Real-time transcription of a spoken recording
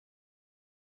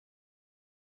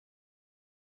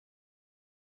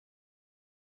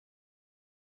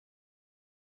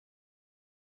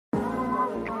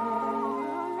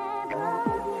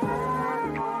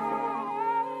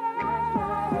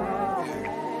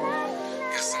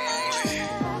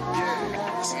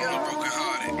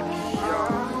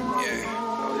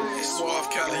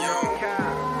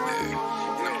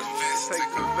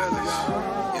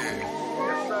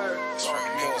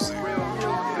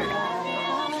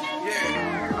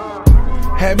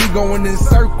Had me going in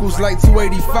circles like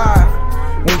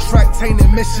 285. When track tainted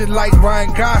mission like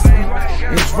Ryan Gospel.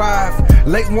 And drive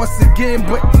late once again,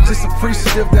 but just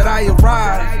appreciative that I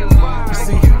arrived. You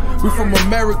see, we from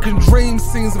American dreams,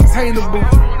 seems obtainable.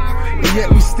 But yet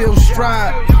we still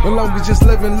strive, no longer just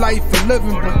living life and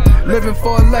living, but living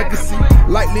for a legacy.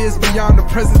 Likely is beyond the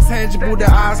present tangible that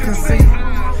eyes can see.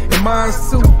 And mine's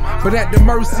too, but at the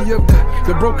mercy of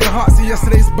the broken hearts of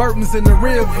yesterday's burdens in the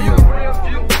rear view.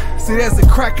 See, there's a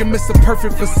crack amidst a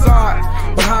perfect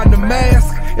facade. Behind the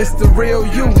mask, it's the real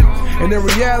you. And in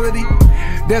reality,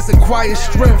 there's a quiet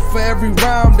strength for every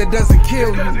round that doesn't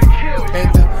kill you.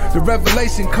 And the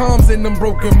revelation comes in them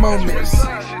broken moments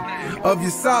of your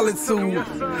solitude.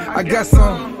 I guess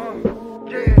I'm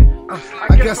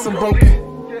broken.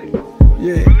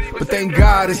 Yeah, but thank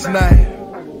God it's not.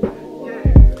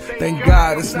 Thank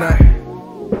God it's not.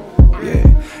 Yeah,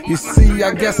 you see,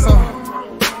 I guess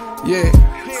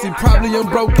see, probably I'm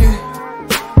broken.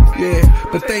 Yeah,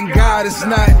 but thank God it's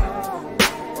not.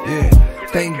 Yeah,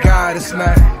 thank God it's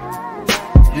not.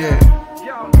 Yeah.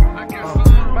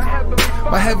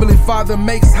 My Heavenly Father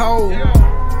makes whole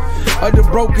of the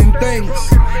broken things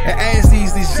and adds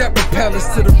these jet propellers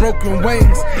to the broken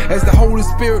wings as the Holy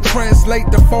Spirit translate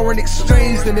the foreign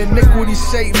exchange and iniquity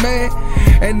shaped man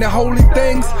and the holy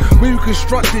things we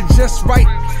reconstructed just right.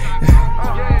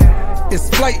 It's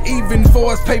flight even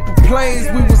for us paper planes.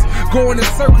 We was going in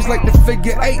circles like the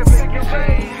figure eights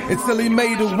until he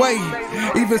made a way.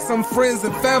 Even some friends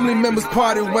and family members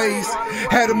parted ways.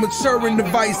 Had to mature in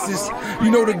devices. You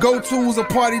know the go-tos of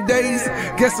party days.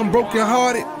 Guess I'm broken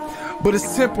hearted, but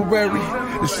it's temporary.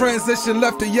 The transition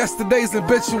left to yesterday's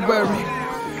obituary.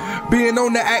 Being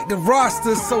on the active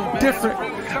roster is so different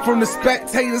from the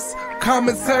spectators'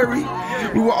 commentary.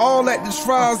 We were all at the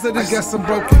trials of this. I guess I'm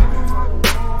broken.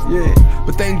 Yeah,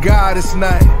 but thank God it's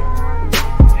not.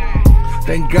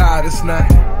 Thank God it's not.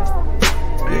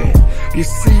 Yeah, you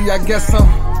see, I guess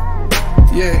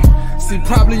see,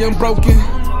 probably I'm broken.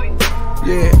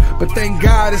 Yeah, but thank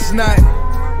God it's not.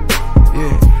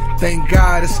 Yeah, thank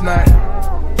God it's not.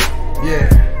 Yeah.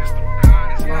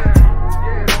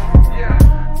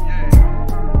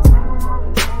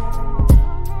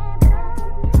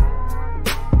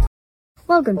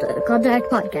 Welcome to the Contact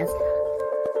Podcast.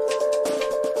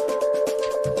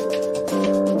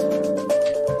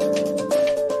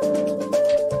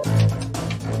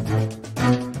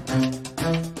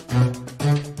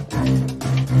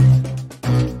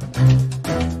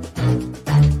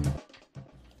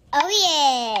 Oh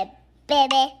yeah,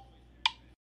 baby.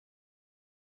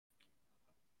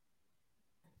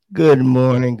 Good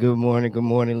morning,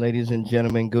 ladies and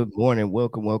gentlemen. Good morning.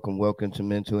 Welcome to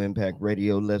Mental Impact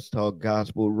Radio. Let's talk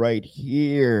gospel right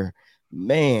here.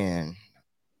 Man,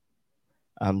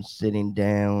 I'm sitting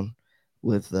down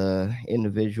with an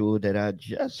individual that I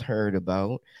just heard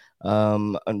about.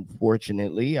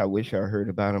 Unfortunately, I wish I heard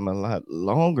about him a lot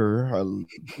longer, a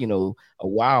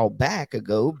while back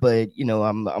ago, but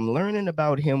I'm learning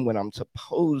about him when I'm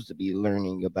supposed to be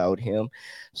learning about him.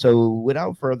 So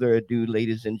without further ado,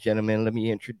 ladies and gentlemen, let me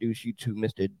introduce you to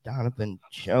Mr. Donovan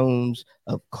Jones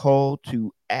of Call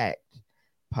to Act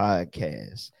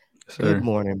podcast. Sir. Good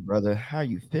morning, brother. How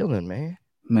you feeling, man?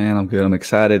 Man, I'm good. I'm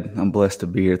excited. I'm blessed to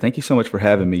be here. Thank you so much for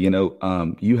having me.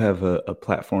 You have a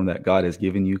platform that God has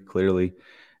given you clearly,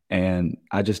 and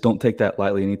I just don't take that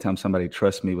lightly anytime somebody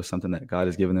trusts me with something that God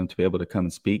has given them to be able to come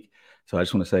and speak. So I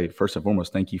just want to say, first and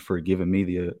foremost, thank you for giving me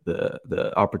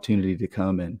the opportunity to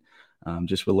come and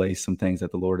just relay some things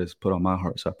that the Lord has put on my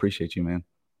heart. So I appreciate you, man.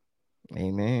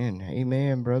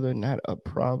 Amen, brother. Not a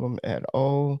problem at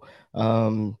all.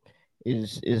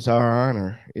 Is our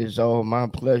honor. It's all my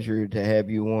pleasure to have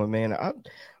you on, man.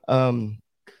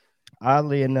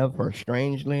 Oddly enough or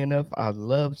strangely enough, I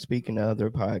love speaking to other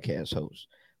podcast hosts,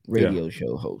 radio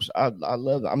show hosts. I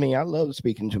love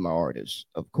speaking to my artists,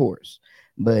 of course,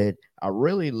 but I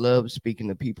really love speaking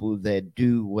to people that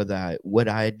do what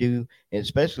I do,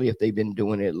 especially if they've been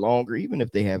doing it longer, even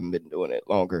if they haven't been doing it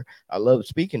longer. I love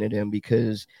speaking to them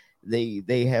because they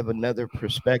have another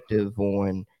perspective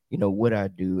on what I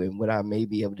do and what I may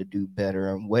be able to do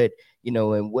better, and what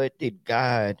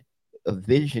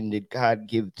vision did God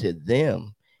give to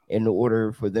them in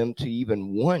order for them to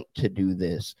even want to do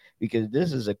this, because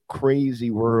this is a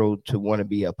crazy world to want to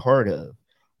be a part of,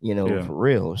 for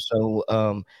real.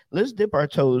 So let's dip our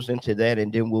toes into that,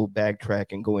 and then we'll backtrack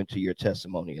and go into your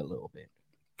testimony a little bit.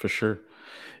 For sure.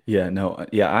 Yeah, no,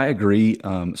 yeah, I agree.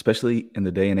 Especially in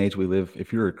the day and age we live,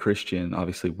 if you're a Christian,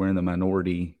 obviously we're in the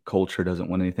minority. Culture doesn't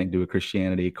want anything to do with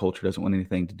Christianity. Culture doesn't want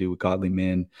anything to do with godly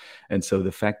men. And so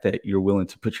the fact that you're willing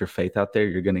to put your faith out there,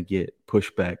 you're going to get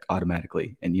pushback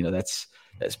automatically. And, that's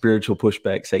that spiritual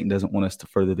pushback. Satan doesn't want us to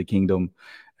further the kingdom.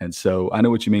 And so I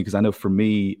know what you mean, because I know for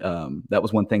me, that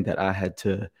was one thing that I had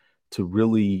to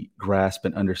really grasp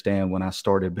and understand when I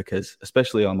started, because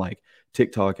especially on like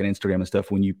TikTok and Instagram and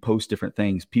stuff, when you post different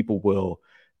things, people will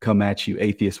come at you.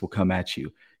 Atheists will come at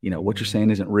you. What you're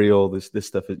saying isn't real. This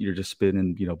stuff that you're just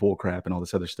spitting, bull crap and all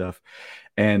this other stuff.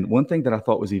 And one thing that I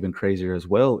thought was even crazier as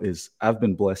well is I've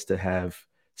been blessed to have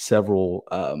several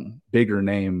bigger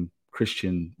name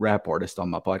Christian rap artists on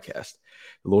my podcast.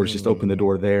 The Lord's just opened the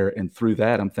door there. And through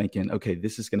that, I'm thinking, okay,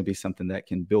 this is going to be something that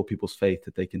can build people's faith,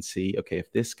 that they can see, okay,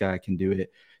 if this guy can do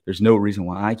it, there's no reason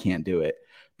why I can't do it.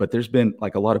 But there's been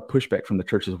like a lot of pushback from the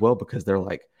church as well, because they're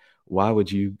like, why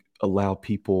would you allow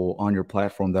people on your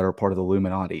platform that are part of the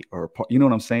Illuminati, or you know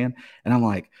what I'm saying? And I'm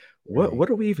like, what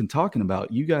are we even talking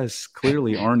about? You guys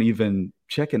clearly aren't even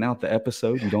checking out the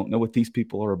episode. You don't know what these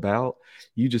people are about.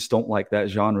 You just don't like that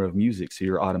genre of music, so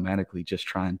you're automatically just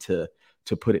trying to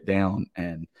put it down.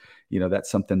 And that's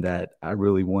something that I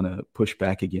really want to push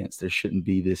back against. There shouldn't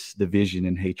be this division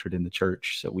and hatred in the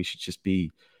church. So we should just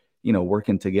be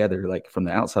working together. Like from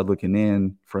the outside looking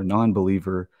in, for a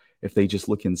non-believer, if they just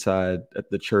look inside at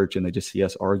the church and they just see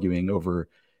us arguing over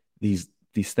these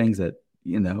things that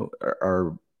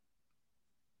are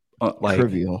like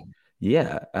Trivial.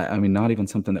 Yeah, I mean, not even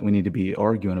something that we need to be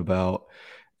arguing about.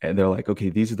 And they're like,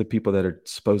 okay, these are the people that are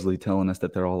supposedly telling us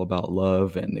that they're all about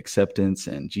love and acceptance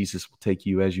and Jesus will take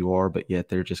you as you are, but yet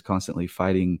they're just constantly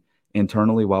fighting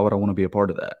internally. Why would I want to be a part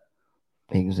of that?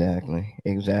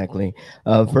 Exactly.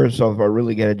 First off, I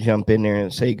really got to jump in there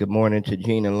and say good morning to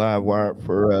Gene and Livewire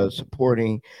for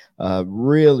supporting.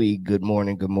 Really good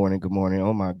morning, good morning, good morning.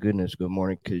 Oh my goodness, good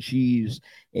morning, because she's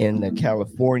in the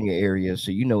California area,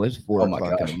 so it's four Oh my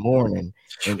o'clock in the gosh. morning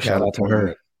in Shout out to California.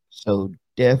 her. So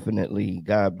definitely,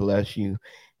 God bless you.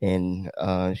 And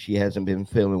she hasn't been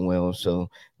feeling well, so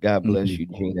God bless you,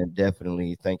 Gina.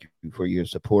 Definitely, thank you for your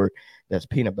support. That's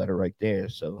peanut butter right there.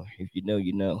 So if you know,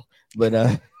 you know.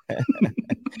 But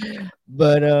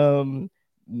but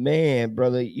man,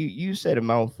 brother, you said a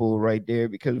mouthful right there,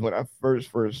 because when I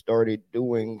first started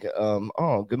doing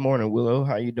oh, good morning, Willow.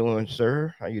 How you doing,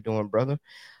 sir? How you doing, brother?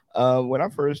 When I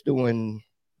first doing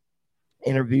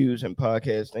interviews and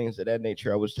podcasts, things of that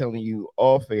nature, I was telling you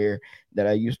off air that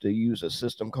I used to use a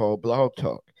system called Blog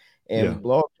Talk. Yeah. And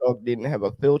Blog Talk didn't have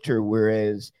a filter,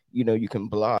 whereas you can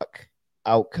block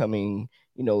outcoming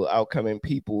outcoming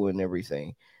people and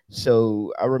everything.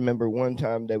 So I remember one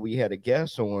time that we had a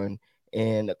guest on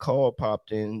and a call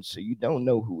popped in, so you don't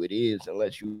know who it is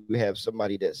unless you have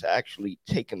somebody that's actually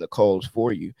taking the calls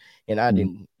for you. And I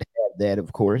didn't have that,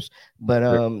 of course. But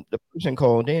the person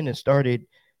called in and started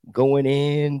going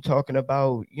in talking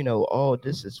about, oh,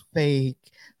 this is fake,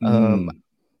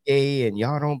 gay, and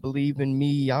y'all don't believe in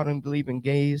me, y'all don't believe in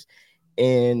gays.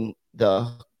 And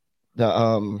the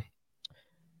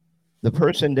the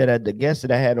person the guest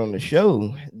that I had on the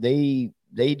show, they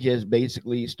just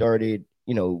basically started,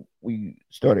 we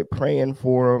started praying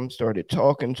for them, started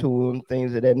talking to them,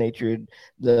 things of that nature.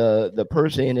 The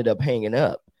person ended up hanging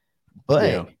up,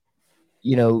 but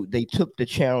they took the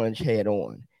challenge head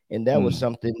on. And that was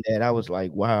something that I was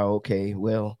like, wow, okay,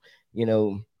 well,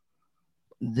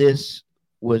 this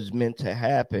was meant to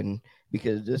happen,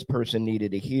 because this person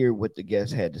needed to hear what the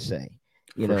guest had to say,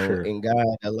 Sure. and God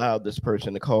allowed this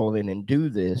person to call in and do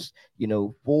this,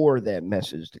 for that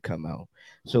message to come out.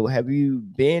 So have you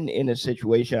been in a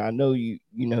situation? I know you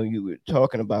were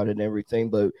talking about it and everything,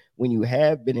 but when you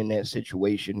have been in that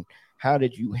situation, how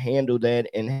did you handle that?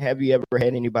 And have you ever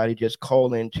had anybody just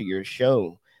call into your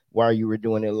show while you were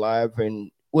doing it live?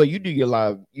 And well, you do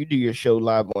your show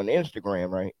live on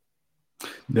Instagram, right?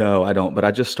 No, I don't. But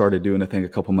I just started doing a thing a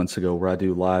couple months ago where I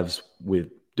do lives with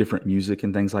different music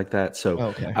and things like that. So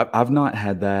Okay. I've not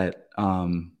had that.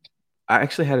 I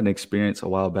actually had an experience a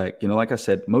while back. Like I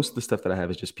said, most of the stuff that I have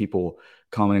is just people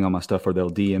commenting on my stuff, or they'll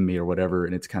DM me or whatever,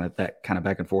 and it's kind of that kind of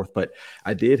back and forth. But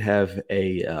I did have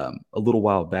a little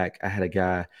while back. I had a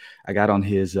guy. I got on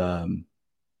his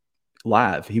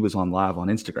live. He was on live on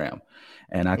Instagram,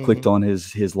 and I clicked on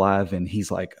his live, and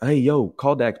he's like, "Hey, yo,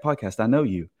 Call Dax Podcast. I know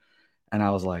you." And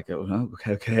I was like, oh,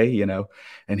 okay,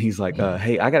 and he's like,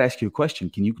 hey, I got to ask you a question.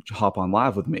 Can you hop on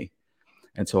live with me?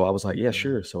 And so I was like, yeah,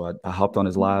 sure. So I hopped on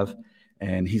his live,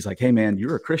 and he's like, hey, man,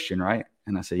 you're a Christian, right?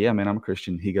 And I said, yeah, man, I'm a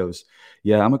Christian. He goes,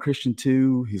 yeah, I'm a Christian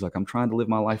too. He's like, I'm trying to live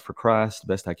my life for Christ the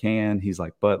best I can. He's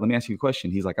like, but let me ask you a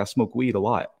question. He's like, I smoke weed a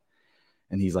lot.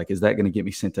 And he's like, is that going to get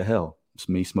me sent to hell? It's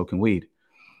me smoking weed.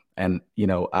 And,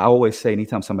 I always say,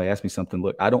 anytime somebody asks me something,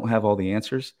 look, I don't have all the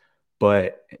answers,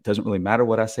 but it doesn't really matter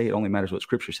what I say. It only matters what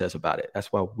scripture says about it.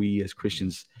 That's why we as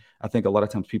Christians, I think a lot of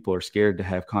times people are scared to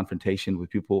have confrontation with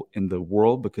people in the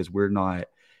world because we're not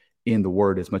in the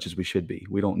word as much as we should be.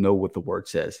 We don't know what the word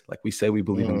says. Like we say we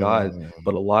believe in God,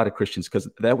 but a lot of Christians, because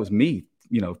that was me,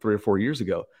 3 or 4 years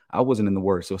ago, I wasn't in the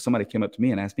word. So if somebody came up to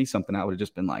me and asked me something, I would have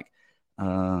just been like,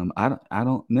 I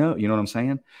don't know. You know what I'm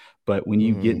saying? But when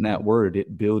you get in that word,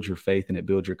 it builds your faith and it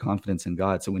builds your confidence in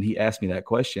God. So when he asked me that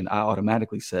question, I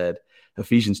automatically said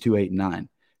Ephesians 2:8-9.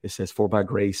 It says, for by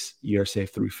grace you are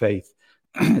saved through faith.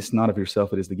 It's not of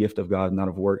yourself. It is the gift of God, not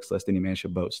of works, lest any man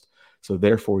should boast. So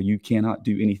therefore you cannot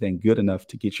do anything good enough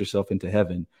to get yourself into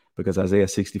heaven, because Isaiah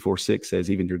 64:6 says,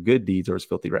 even your good deeds are as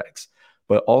filthy rags.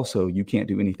 But also you can't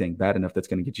do anything bad enough that's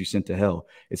going to get you sent to hell.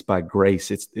 It's by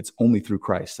grace. It's only through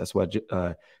Christ. That's why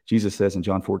Jesus says in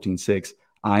John 14:6,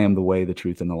 I am the way, the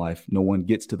truth, and the life. No one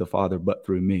gets to the Father but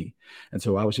through me. And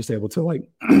so I was just able to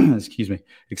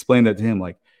explain that to him.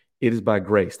 Like, it is by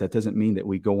grace. That doesn't mean that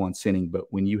we go on sinning,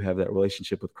 but when you have that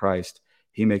relationship with Christ,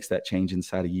 he makes that change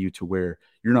inside of you to where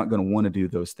you're not going to want to do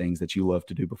those things that you loved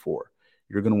to do before.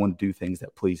 You're going to want to do things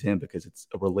that please him because it's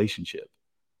a relationship.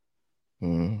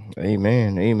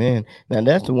 Amen. Now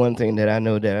that's the one thing that I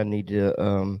know that I need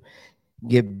to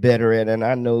get better at, and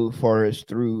I know far as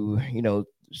through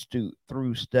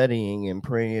through studying and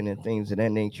praying and things of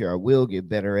that nature, I will get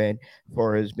better at,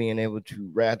 far as being able to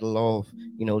rattle off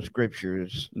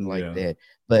scriptures like that.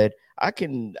 But I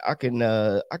can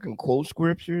quote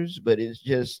scriptures, but it's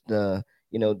just the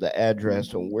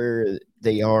address on where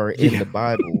they are in the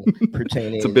Bible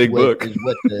pertaining. It's a big book. Is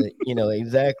what the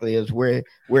exactly is where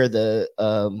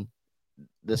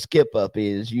the skip up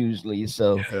is usually.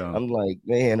 So I'm like,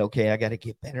 man, okay, I got to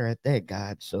get better at that,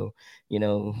 God. So,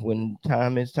 when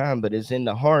time is time, but it's in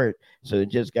the heart. So it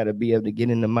just got to be able to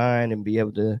get in the mind and be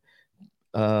able to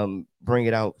bring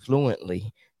it out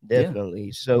fluently. Definitely.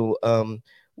 Yeah. So,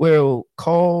 we're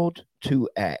called to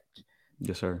act.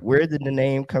 Yes, sir. Where did the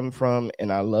name come from?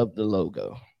 And I love the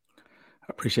logo. I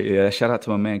appreciate it. Yeah, shout out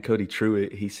to my man, Cody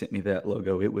Truitt. He sent me that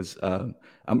logo. It was,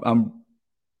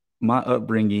 my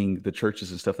upbringing, the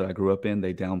churches and stuff that I grew up in,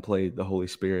 they downplayed the Holy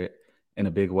Spirit in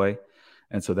a big way.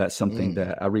 And so that's something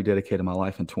that I rededicated my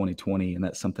life in 2020. And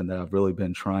that's something that I've really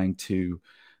been trying to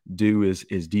do is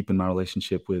deepen my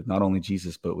relationship with not only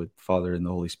Jesus, but with Father and the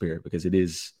Holy Spirit, because it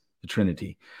is the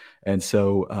Trinity. And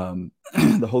so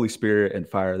the Holy Spirit and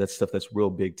fire, that's stuff that's real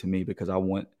big to me, because I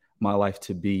want my life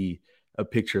to be a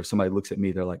picture of somebody looks at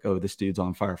me, they're like, oh, this dude's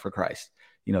on fire for Christ.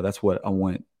 That's what I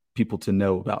want people to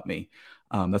know about me.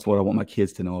 That's what I want my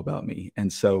kids to know about me.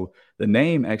 And so the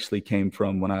name actually came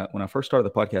from when I first started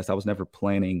the podcast. I was never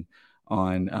planning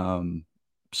on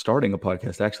starting a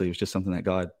podcast. Actually, it was just something that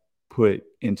God put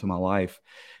into my life.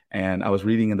 And I was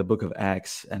reading in the book of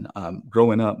Acts, and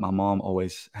growing up, my mom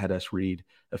always had us read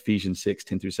Ephesians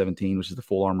 6:10-17, which is the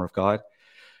full armor of God.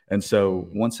 And so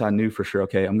once I knew for sure,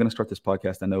 okay, I'm going to start this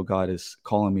podcast, I know God is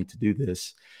calling me to do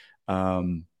this.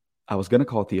 I was going to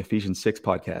call it the Ephesians 6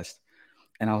 podcast.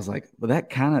 And I was like, well, that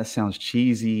kind of sounds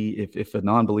cheesy. If a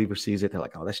non-believer sees it, they're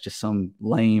like, oh, that's just some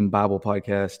lame Bible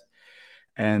podcast.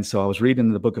 And so I was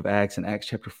reading the book of Acts, and Acts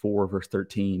chapter 4, verse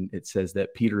 13, it says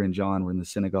that Peter and John were in the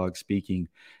synagogue speaking.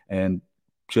 And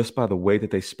just by the way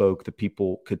that they spoke, the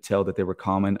people could tell that they were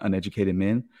common, uneducated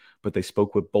men, but they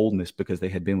spoke with boldness because they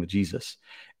had been with Jesus.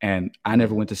 And I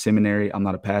never went to seminary. I'm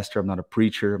not a pastor. I'm not a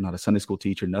preacher. I'm not a Sunday school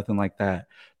teacher, nothing like that.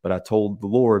 But I told the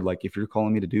Lord, like, if you're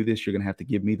calling me to do this, you're going to have to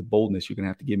give me the boldness. You're going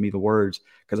to have to give me the words,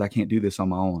 because I can't do this on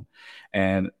my own.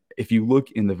 And if you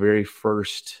look in the very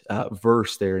first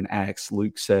verse there in Acts,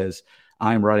 Luke says,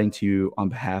 I am writing to you on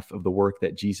behalf of the work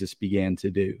that Jesus began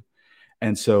to do.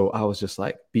 And so I was just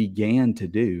like, began to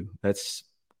do. That's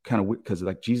kind of weird, because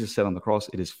like Jesus said on the cross,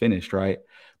 it is finished, right?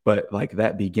 But like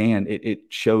that began, it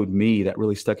showed me, that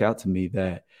really stuck out to me,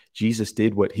 that Jesus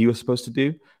did what he was supposed to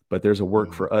do, but there's a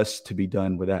work for us to be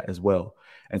done with that as well.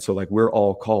 And so like we're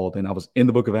all called, and I was in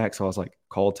the book of Acts, so I was like,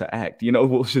 called to act,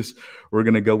 we're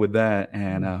going to go with that.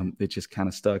 And it just kind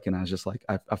of stuck. And I was just like,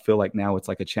 I feel like now it's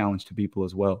like a challenge to people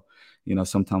as well.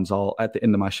 Sometimes at the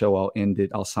end of my show,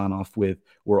 I'll sign off with,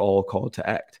 we're all called to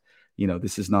act.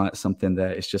 This is not something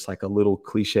that it's just like a little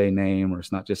cliche name, or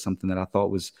it's not just something that I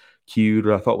thought was cute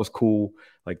or I thought was cool.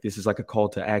 Like, this is like a call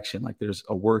to action. Like, there's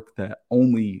a work that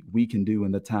only we can do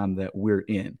in the time that we're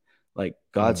in. Like,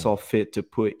 God saw fit to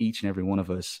put each and every one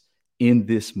of us in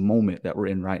this moment that we're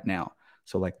in right now.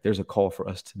 So like there's a call for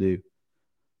us to do.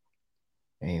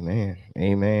 Amen.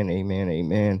 Amen. Amen.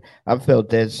 Amen. I've felt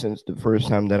that since the first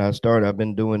time that I started. I've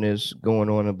been doing this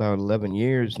going on about 11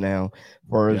 years now, as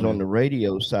far as on the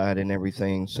radio side and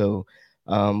everything. So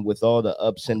with all the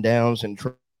ups and downs and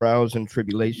trials and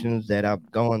tribulations that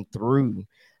I've gone through,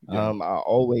 I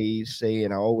always say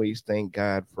and I always thank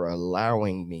God for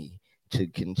allowing me to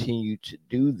continue to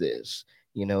do this,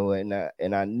 and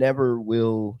I never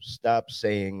will stop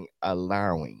saying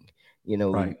allowing.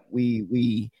 Right.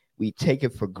 We take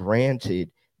it for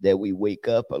granted that we wake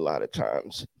up a lot of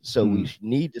times. So we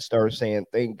need to start saying,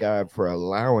 thank God for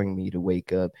allowing me to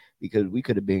wake up, because we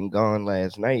could have been gone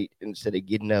last night instead of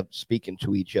getting up speaking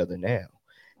to each other now.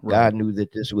 Right. God knew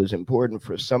that this was important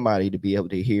for somebody to be able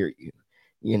to hear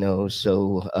you,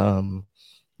 so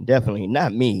definitely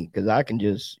not me, because I can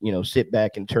just, sit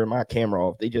back and turn my camera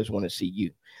off. They just want to see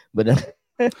you. But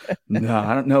no,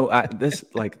 I don't know.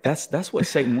 That's what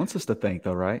Satan wants us to think,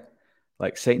 though, right?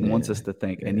 Like Satan wants us to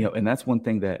think, and and that's one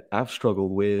thing that I've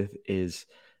struggled with is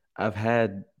I've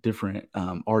had different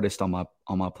artists on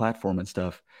my platform and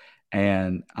stuff,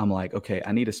 and I'm like, okay,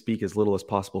 I need to speak as little as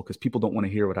possible because people don't want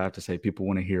to hear what I have to say. People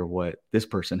want to hear what this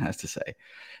person has to say,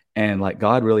 and like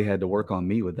God really had to work on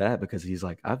me with that, because He's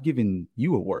like, I've given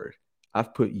you a word.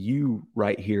 I've put you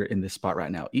right here in this spot right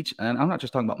now. And I'm not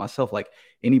just talking about myself, like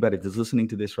anybody that's listening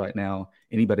to this right now,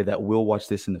 anybody that will watch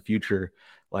this in the future,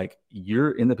 like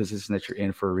you're in the position that you're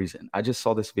in for a reason. I just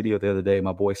saw this video the other day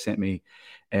my boy sent me,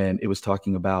 and it was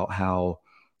talking about how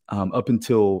up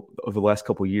until over the last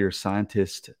couple of years,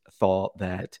 scientists thought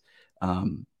that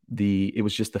it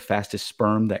was just the fastest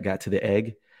sperm that got to the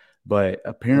egg. But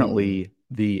apparently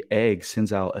the egg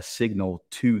sends out a signal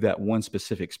to that one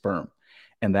specific sperm.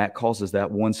 And that causes that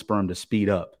one sperm to speed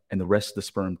up and the rest of the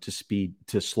sperm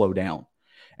to slow down.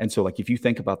 And so like, if you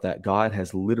think about that, God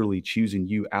has literally chosen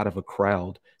you out of a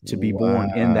crowd to be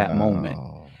born in that moment.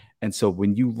 And so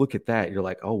when you look at that, you're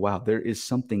like, oh, wow, there is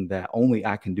something that only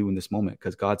I can do in this moment,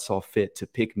 because God saw fit to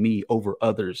pick me over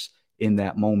others in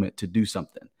that moment to do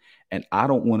something. And I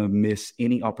don't want to miss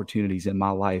any opportunities in my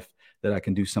life that I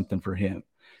can do something for Him,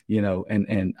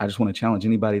 and I just want to challenge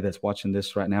anybody that's watching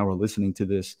this right now or listening to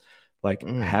this. Like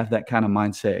have that kind of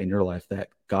mindset in your life that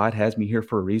God has me here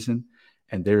for a reason.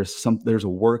 And there's a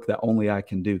work that only I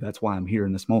can do. That's why I'm here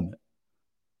in this moment.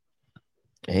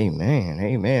 Amen.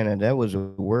 Amen. And that was a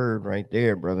word right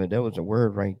there, brother. That was a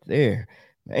word right there,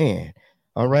 man.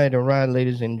 All right,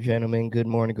 ladies and gentlemen. Good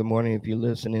morning. Good morning. If you're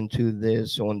listening to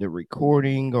this on the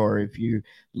recording, or if you're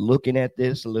looking at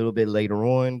this a little bit later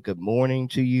on, good morning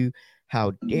to you.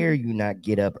 How dare you not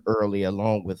get up early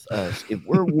along with us? If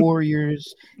we're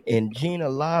warriors and Gina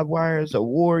Livewire is a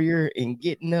warrior and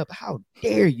getting up, how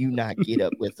dare you not get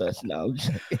up with us now?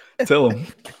 Tell them.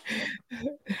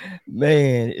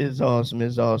 Man, it's awesome.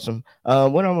 It's awesome.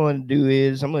 What I'm going to do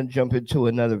is I'm going to jump into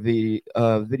another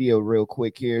video real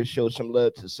quick here, show some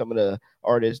love to some of the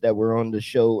artists that were on the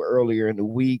show earlier in the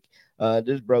week.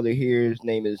 This brother here, his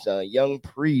name is Young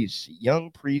Priest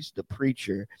the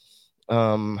Preacher.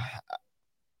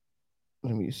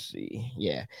 Let me see.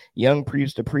 Yeah, Young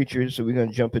Priest the Preacher. So we're going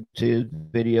to jump into his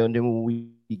video, and then when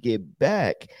we get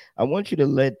back, I want you to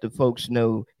let the folks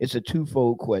know it's a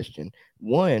twofold question.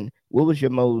 One, what was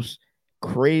your most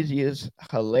craziest,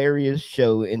 hilarious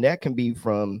show? And that can be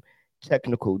from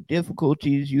technical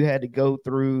difficulties you had to go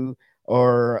through,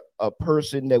 or a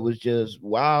person that was just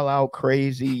wild out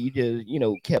crazy. You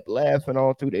just, kept laughing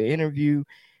all through the interview.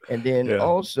 And then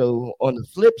also on the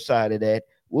flip side of that,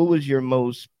 what was your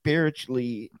most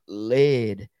spiritually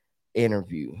led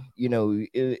interview?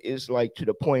 It's like to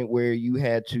the point where you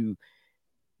had to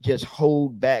just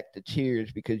hold back the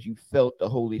tears because you felt the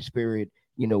Holy Spirit,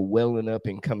 welling up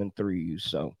and coming through you.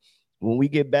 So when we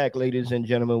get back, ladies and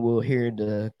gentlemen, we'll hear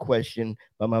the question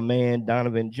by my man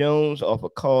Donovan Jones off a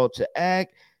Call to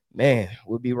Act. Man,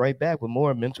 we'll be right back with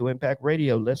more Mental Impact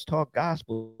Radio. Let's talk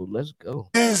gospel. Let's go.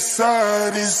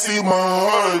 Inside and see my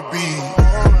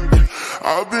heartbeat.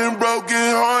 I've been broken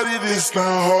hearted, it's not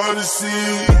hard to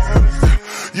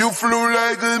see. You flew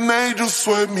like an angel,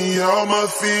 swept me off my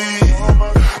feet.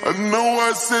 I know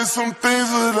I said some things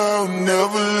that I'll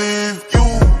never leave you.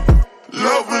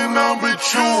 Loving I'm with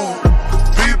you.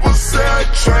 People say I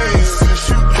changed since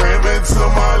you came into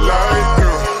my life,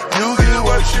 girl. You get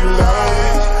what you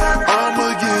like.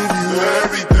 I'ma give you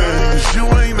everything. You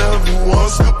ain't never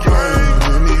once complained.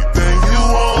 Anything you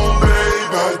want,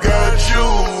 babe, I got you.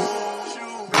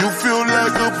 You feel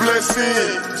like a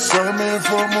blessing, sermon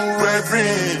from a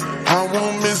reverend. I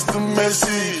won't miss the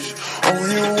message. On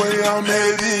your way, I'm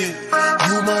headed.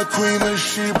 You my queen of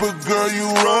Sheba, girl, you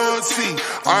royalty.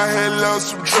 I had lost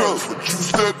some trust, but you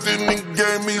stepped in and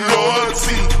gave me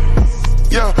loyalty.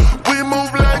 Yeah, we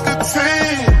move like a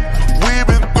team. We've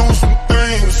been through some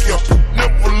things, yeah.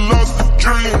 Never lost a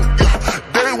dream, yeah.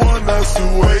 They want us to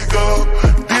wake up.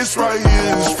 This right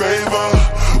here is favor.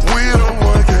 We the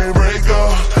one can't break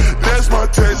up. That's my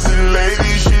Texas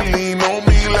lady. She lean on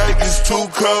me like it's 2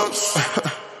 cups.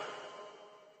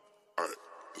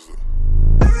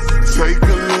 Take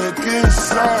a look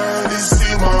inside and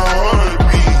see my heartbeat.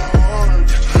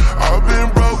 I've been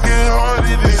broken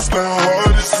hearted, it's not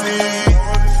hard to see.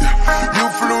 You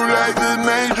flew like an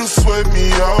angel, swept me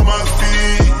off my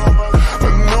feet. I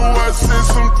know I said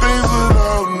some things, but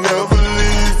I'll never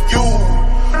leave you.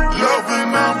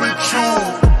 Loving I'm with you.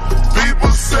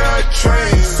 People say I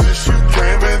changed since you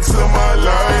came into my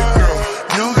life, girl.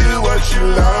 You get what you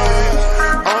like.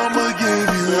 I'ma give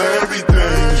you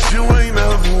everything. You ain't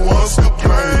never once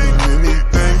complain.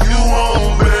 Anything you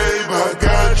want, babe, I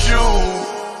got you.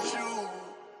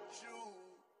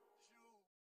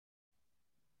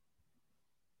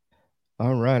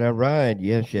 All right, all right.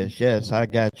 Yes, yes, yes. I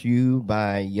Got You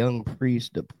by Young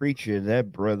Priest, the Preacher.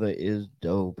 That brother is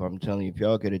dope. I'm telling you, if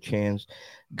y'all get a chance,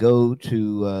 go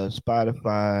to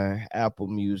Spotify, Apple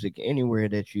Music, anywhere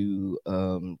that you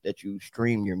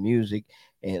stream your music,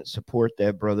 and support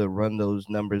that brother. Run those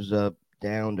numbers up,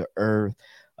 down to earth.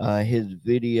 His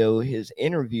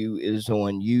interview is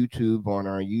on YouTube, on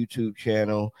our YouTube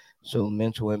channel. So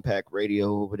Mental Impact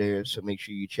Radio over there. So make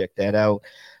sure you check that out.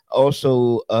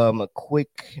 Also, a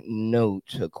quick note.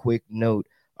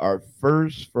 Our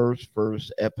first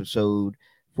episode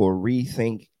for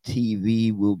Rethink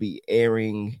TV will be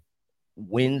airing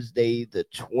Wednesday the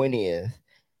 20th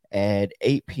at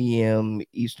 8 p.m.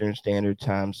 Eastern Standard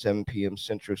Time, 7 p.m.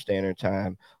 Central Standard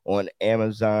Time on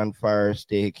Amazon Fire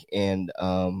Stick and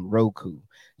Roku.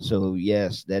 So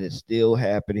yes, that is still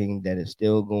happening. That is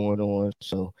still going on.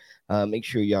 So make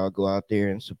sure y'all go out there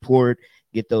and support.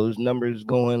 Get those numbers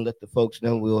going. Let the folks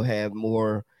know we'll have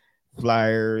more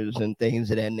flyers and things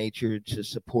of that nature to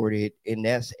support it. And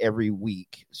that's every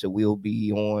week. So we'll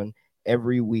be on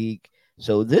every week.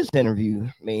 So this interview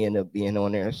may end up being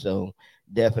on there. So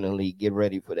definitely get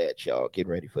ready for that, y'all. Get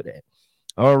ready for that.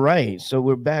 All right. So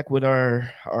we're back with our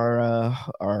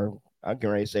I can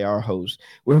already say our host.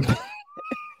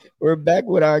 We're back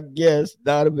with our guest,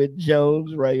 Donovan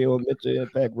Jones, right here on Mental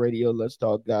Impact Radio. Let's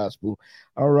talk gospel.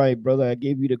 All right, brother. I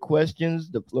gave you the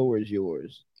questions. The floor is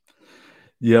yours.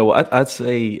 Yeah, well, I'd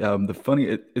say the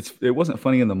funny it wasn't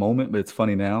funny in the moment, but it's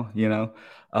funny now.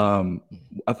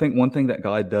 I think one thing that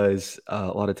God does a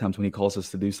lot of times when He calls us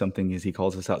to do something is He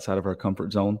calls us outside of our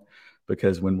comfort zone.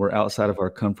 Because when we're outside of our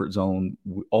comfort zone,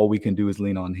 all we can do is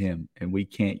lean on Him, and we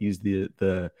can't use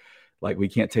the like we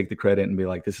can't take the credit and be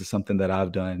like, this is something that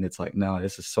I've done. It's like, no,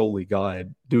 this is solely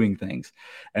God doing things.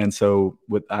 And so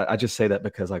I just say that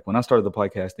because like when I started the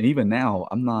podcast, and even now,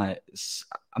 I'm not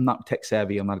tech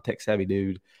savvy. I'm not a tech savvy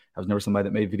dude. I was never somebody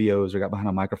that made videos or got behind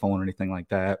a microphone or anything like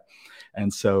that.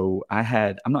 And so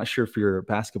I'm not sure if you're a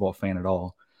basketball fan at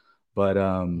all, but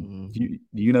do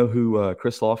you know who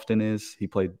Chris Lofton is? He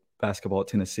played basketball at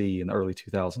Tennessee in the early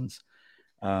 2000s.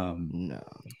 No.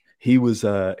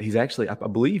 He's actually, I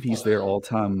believe he's their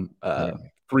all-time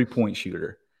 3-point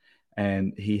shooter.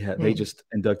 And they just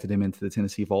inducted him into the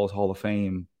Tennessee Vols Hall of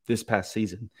Fame this past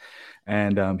season.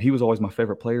 And he was always my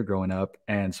favorite player growing up.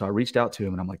 And so I reached out to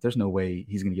him and I'm like, there's no way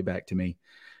he's going to get back to me.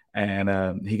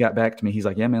 And he got back to me. He's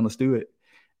like, yeah, man, let's do it.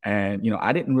 And,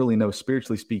 I didn't really know,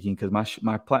 spiritually speaking, because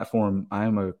my platform, I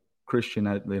am a Christian,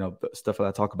 the stuff that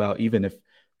I talk about, even if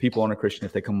people aren't a Christian,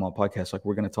 if they come on my podcast, like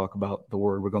we're going to talk about the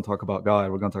word, we're going to talk about God,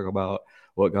 we're going to talk about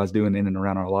what God's doing in and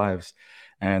around our lives.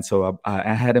 And so I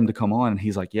had him to come on and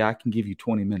he's like, yeah, I can give you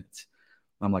 20 minutes.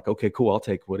 I'm like, okay, cool. I'll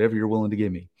take whatever you're willing to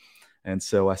give me. And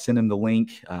so I sent him the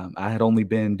link. I had only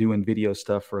been doing video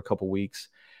stuff for a couple weeks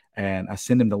and I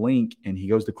send him the link and he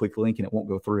goes to click the link and it won't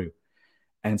go through.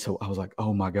 And so I was like,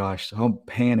 oh my gosh. So I'm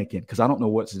panicking because I don't know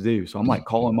what to do. So I'm like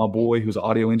calling my boy who's an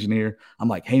audio engineer. I'm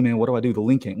like, hey man, what do I do? The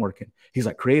link ain't working. He's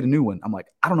like, create a new one. I'm like,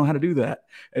 I don't know how to do that.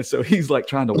 And so he's like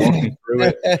trying to walk me through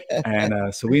it.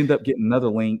 And so we end up getting another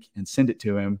link and send it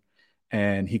to him.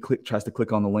 And he tries to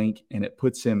click on the link and it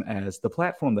puts him as the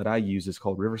platform that I use is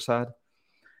called Riverside.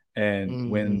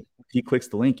 And when he clicks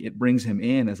the link, it brings him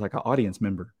in as like an audience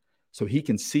member. So he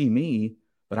can see me,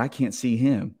 but I can't see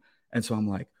him. And so I'm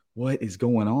like, what is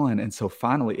going on? And so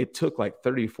finally it took like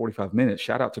 30 to 45 minutes.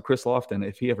 Shout out to Chris Lofton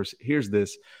if he ever hears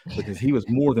this, because he was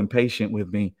more than patient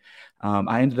with me.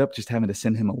 I ended up just having to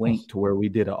send him a link to where we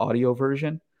did an audio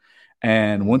version.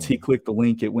 And once he clicked the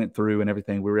link, it went through and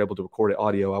everything. We were able to record it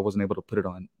audio. I wasn't able to put it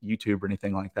on YouTube or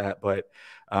anything like that. But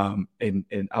and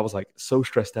I was like so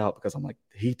stressed out because I'm like,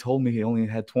 he told me he only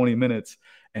had 20 minutes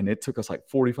and it took us like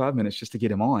 45 minutes just to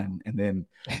get him on. And then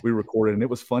we recorded. And it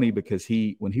was funny because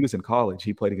when he was in college,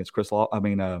 he played against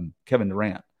Kevin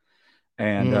Durant.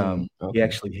 And he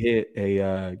actually hit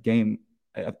a game.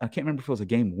 I can't remember if it was a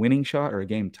game winning shot or a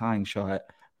game tying shot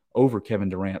over Kevin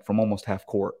Durant from almost half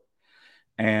court.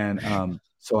 And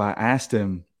so I asked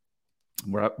him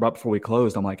right before we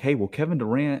closed, I'm like, hey, will Kevin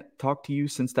Durant talk to you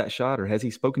since that shot, or has he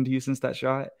spoken to you since that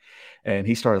shot? And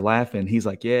he started laughing. He's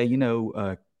like, yeah,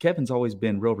 Kevin's always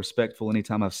been real respectful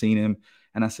anytime I've seen him.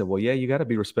 And I said, well, yeah, you got to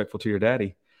be respectful to your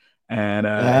daddy. And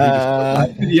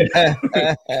he just started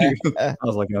laughing. I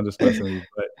was like, I'm just messing with you.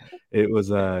 But it was,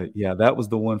 that was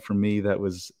the one for me that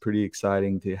was pretty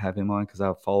exciting to have him on because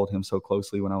I followed him so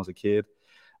closely when I was a kid.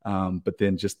 But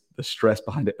then just the stress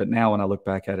behind it. But now when I look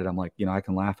back at it, I'm like, I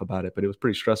can laugh about it, but it was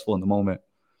pretty stressful in the moment.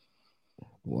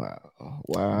 Wow.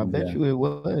 I bet you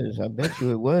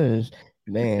it was.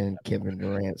 Man, Kevin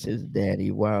Durant's his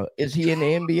daddy. Wow. Is he in the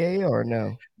NBA or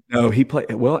no? No, he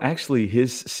played. Well, actually,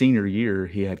 his senior year,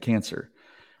 he had cancer.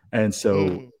 And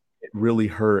so it really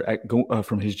hurt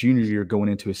from his junior year going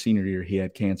into his senior year, he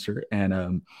had cancer.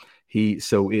 And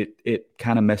it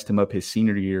kind of messed him up his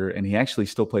senior year. And he actually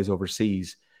still plays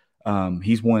overseas.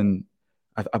 He's won,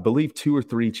 I believe, 2 or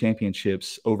 3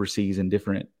 championships overseas in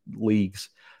different leagues.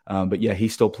 But yeah, he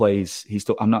still plays.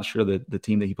 I'm not sure the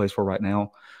team that he plays for right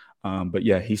now. But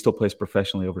yeah, he still plays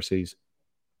professionally overseas.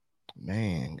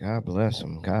 Man, God bless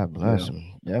him. God bless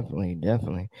him.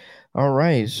 Definitely. All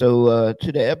right. So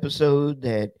to the episode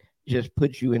that just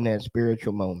put you in that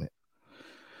spiritual moment.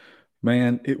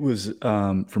 Man, it was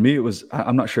for me. It was.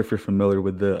 I'm not sure if you're familiar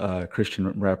with the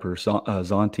Christian rapper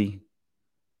Zonti.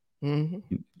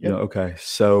 Mm-hmm. Okay.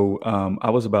 So I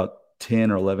was about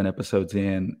 10 or 11 episodes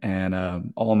in,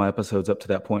 and all my episodes up to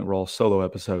that point were all solo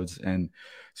episodes. And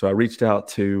so I reached out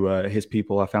to his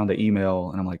people. I found the email,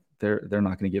 and I'm like, they're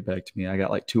not going to get back to me. I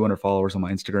got like 200 followers on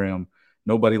my Instagram.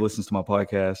 Nobody listens to my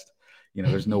podcast.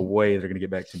 There's no way they're going to get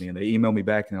back to me. And they emailed me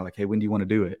back, and they're like, hey, when do you want to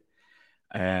do it?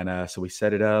 And so we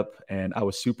set it up, and I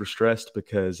was super stressed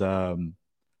because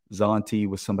Zonti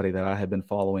was somebody that I had been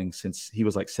following since he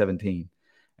was like 17.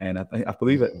 And I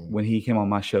believe that when he came on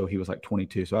my show, he was like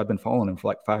 22. So I'd been following him for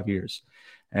like 5 years.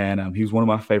 And he was one of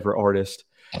my favorite artists.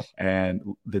 And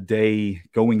the day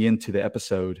going into the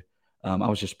episode, I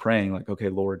was just praying like, okay,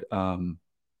 Lord, I'm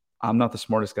not the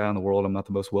smartest guy in the world. I'm not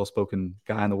the most well-spoken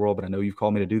guy in the world, but I know you've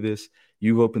called me to do this.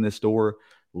 You've opened this door,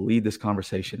 lead this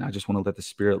conversation. I just want to let the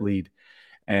Spirit lead.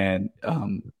 And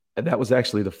that was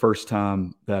actually the first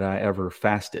time that I ever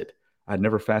fasted. I'd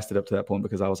never fasted up to that point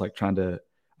because I was like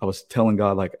I was telling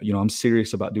God, like, I'm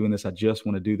serious about doing this. I just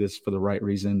want to do this for the right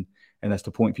reason. And that's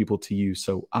to point people to you.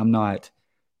 So I'm not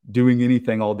doing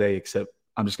anything all day, except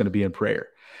I'm just going to be in prayer.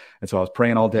 And so I was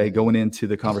praying all day going into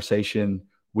the conversation.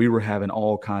 We were having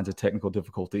all kinds of technical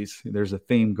difficulties. There's a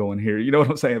theme going here. You know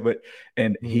what I'm saying?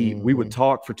 We would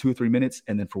talk for 2 or 3 minutes.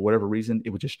 And then for whatever reason,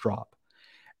 it would just drop.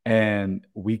 And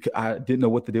I didn't know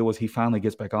what the deal was. He finally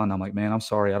gets back on. And I'm like, man, I'm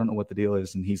sorry. I don't know what the deal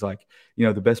is. And he's like,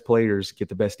 the best players get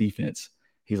the best defense.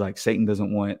 He's like, Satan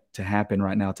doesn't want to happen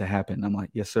right now to happen. I'm like,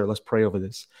 yes, sir. Let's pray over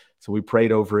this. So we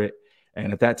prayed over it.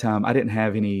 And at that time, I didn't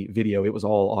have any video. It was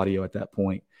all audio at that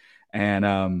point.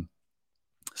 And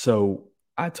so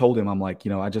I told him, I'm like,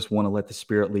 I just want to let the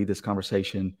Spirit lead this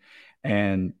conversation.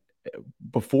 And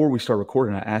before we start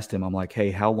recording, I asked him, I'm like, hey,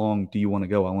 how long do you want to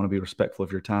go? I want to be respectful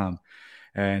of your time.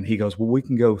 And he goes, well, we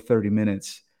can go 30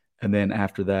 minutes. And then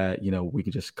after that, we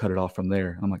can just cut it off from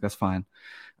there. I'm like, that's fine.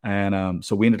 And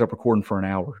so we ended up recording for an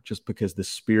hour just because the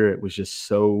Spirit was just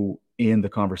so in the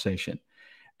conversation.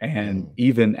 And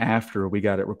even after we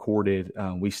got it recorded,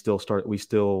 after we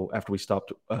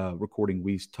stopped recording,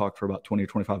 we talked for about 20 or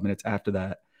 25 minutes after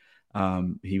that.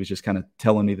 He was just kind of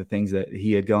telling me the things that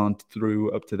he had gone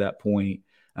through up to that point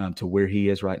to where he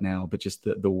is right now. But just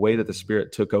the way that the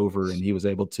Spirit took over, and he was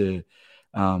able to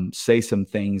say some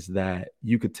things that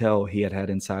you could tell he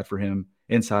had inside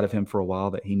of him for a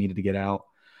while that he needed to get out.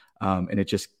 And it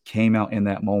just came out in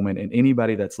that moment. And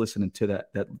anybody that's listening to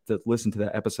that listened to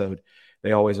that episode,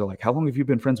 they always are like, how long have you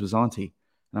been friends with Zonti?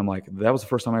 And I'm like, that was the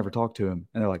first time I ever talked to him.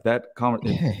 And they're like,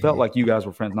 it felt like you guys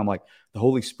were friends. And I'm like, the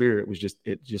Holy Spirit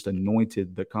just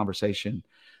anointed the conversation.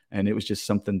 And it was just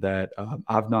something that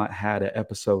I've not had an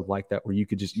episode like that where you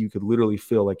could literally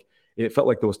feel like it felt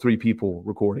like there was 3 people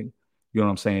recording. You know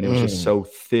what I'm saying? It was just so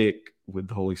thick with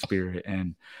the Holy Spirit.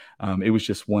 And it was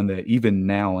just one that even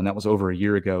now, and that was over a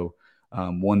year ago,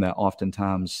 one that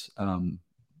oftentimes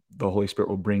the Holy Spirit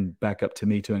will bring back up to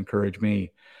me to encourage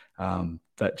me,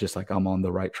 that just like I'm on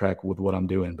the right track with what I'm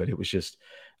doing. But it was just,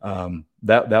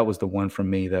 that was the one from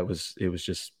me it was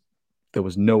just, there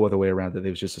was no other way around it. It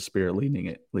was just a spirit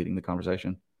leading the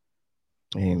conversation.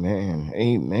 Amen.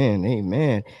 Amen.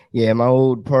 Amen. Yeah, my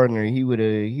old partner, he would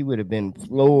have been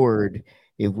floored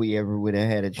if we ever would have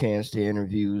had a chance to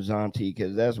interview Zonti,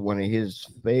 because that's one of his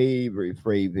favorite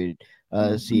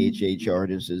CHH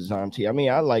artists is Zonti. I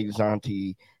mean, I like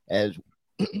Zonti as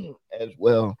as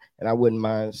well, and I wouldn't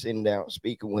mind sitting down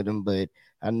speaking with him, but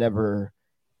I never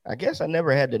I guess I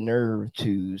never had the nerve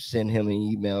to send him an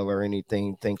email or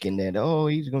anything, thinking that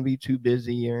he's gonna be too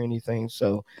busy or anything.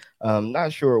 So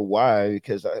not sure why,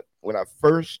 because when I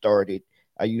first started,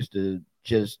 I used to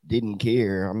just didn't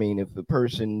care. I mean, if a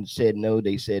person said no,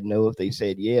 they said no. If they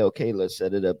said yeah, okay, let's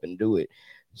set it up and do it.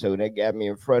 So that got me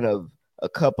in front of a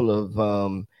couple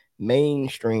of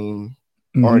mainstream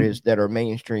Mm-hmm. artists that are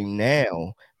mainstream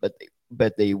now,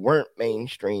 but they weren't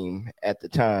mainstream at the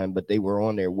time, but they were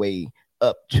on their way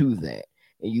up to that,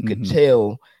 and you could Mm-hmm.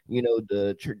 tell,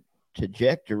 the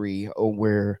trajectory of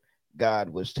where God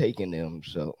was taking them.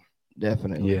 So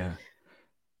definitely. Yeah.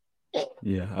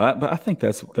 Yeah, but I think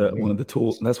that's one Amen. of the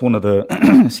tools. That's one of the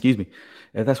excuse me.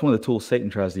 That's one of the tools Satan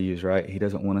tries to use, right? He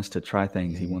doesn't want us to try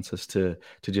things. He Mhm. wants us to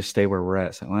just stay where we're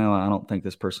at. So, well, I don't think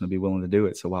this person would be willing to do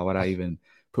it. So why would I even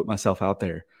put myself out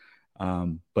there?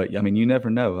 But I mean, you never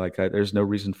know. Like, there's no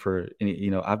reason for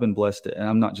any. I've been blessed, and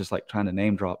I'm not just like trying to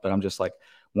name drop, but I'm just like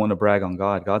want to brag on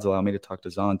God. God's allowed me to talk to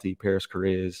Zonti, Paris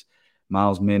Carriz,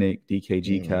 Miles Minnick,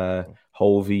 DKG Mhm. Kai,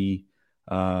 Holvey,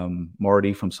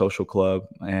 Marty from Social Club,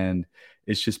 and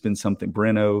it's just been something,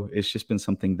 Breno, it's just been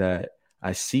something that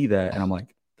I see that and I'm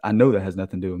like, I know that has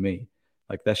nothing to do with me.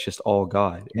 Like, that's just all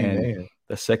God. And Amen.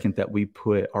 the second that we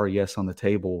put our yes on the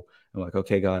table, I'm like,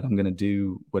 okay, God, I'm going to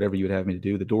do whatever you would have me to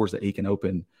do. The doors that he can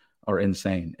open are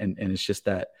insane. And it's just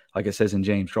that, like it says in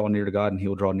James, draw near to God and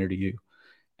he'll draw near to you.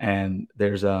 And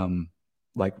there's,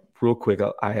 like real quick,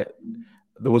 there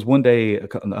was one day a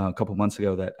couple months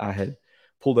ago that I had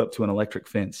pulled up to an electric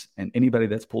fence, and anybody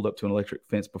that's pulled up to an electric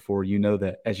fence before,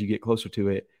 that as you get closer to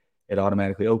it, it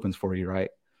automatically opens for you, right?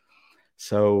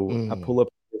 So I Mm. pull up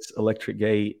this electric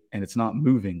gate and it's not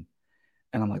moving.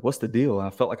 And I'm like, what's the deal? And I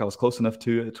felt like I was close enough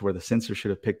to it to where the sensor should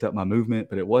have picked up my movement,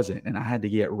 but it wasn't. And I had to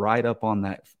get right up on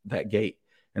that gate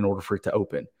in order for it to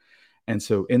open. And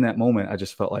so in that moment, I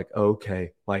just felt like,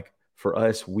 okay, like for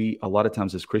us, we a lot of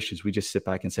times as Christians, we just sit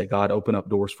back and say, God, open up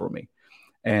doors for me.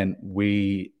 And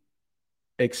we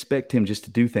expect him just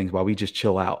to do things while we just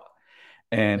chill out.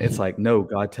 And it's like, no,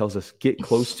 God tells us, get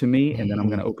close to me, and then I'm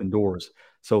going to open doors.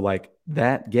 So, like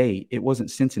that gate, it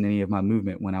wasn't sensing any of my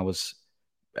movement when I was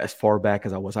as far back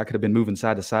as I was. I could have been moving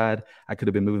side to side, I could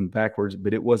have been moving backwards,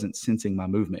 but it wasn't sensing my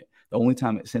movement. The only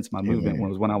time it sensed my movement Amen.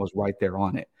 was when I was right there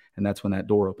on it. And that's when that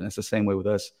door opened. It's the same way with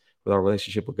us, with our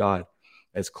relationship with God.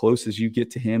 As close as you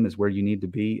get to him is where you need to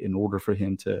be in order for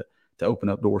him to open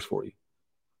up doors for you.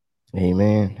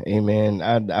 Amen. Amen.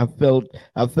 I felt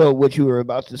what you were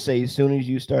about to say. As soon as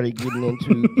you started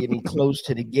getting close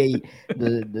to the gate,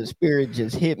 the spirit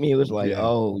just hit me. It was like, Yeah.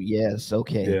 oh yes,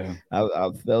 okay. Yeah. I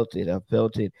felt it. I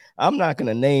felt it. I'm not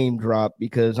gonna name drop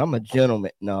because I'm a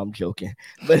gentleman. No, I'm joking.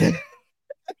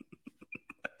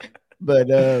 But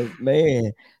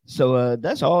man, so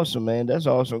that's awesome, man. That's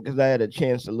awesome, because I had a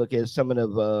chance to look at some of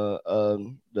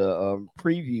the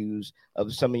previews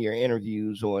of some of your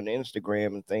interviews on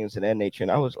Instagram and things of that nature, and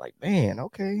I was like, man,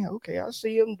 okay, I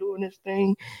see him doing his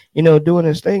thing, doing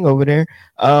his thing over there.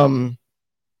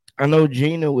 I know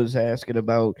Gina was asking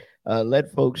about,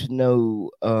 let folks know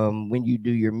when you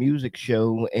do your music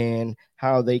show and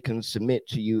how they can submit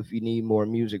to you if you need more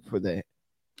music for that.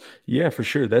 Yeah, for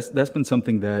sure. That's been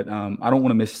something that I don't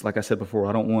want to miss. Like I said before,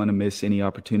 I don't want to miss any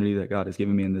opportunity that God has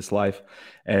given me in this life.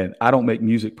 And I don't make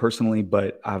music personally,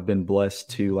 but I've been blessed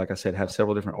to, like I said, have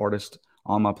several different artists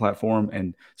on my platform.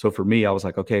 And so for me, I was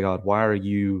like, okay, God, why are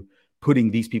you putting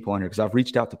these people on here? Because I've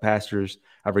reached out to pastors,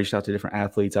 I've reached out to different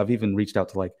athletes, I've even reached out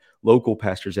to like local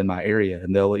pastors in my area,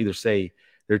 and they'll either say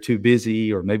they're too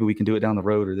busy, or maybe we can do it down the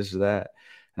road, or this or that.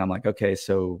 And I'm like, okay,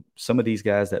 so some of these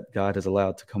guys that God has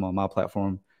allowed to come on my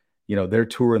platform, they're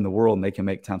touring the world and they can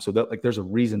make time. So that, like, there's a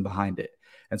reason behind it.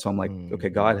 And so I'm like, okay,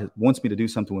 Mhm. God wants me to do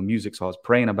something with music. So I was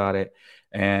praying about it,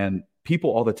 and people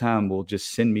all the time will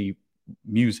just send me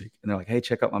music and they're like, hey,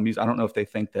 check out my music. I don't know if they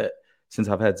think that since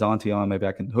I've had Zonti on, maybe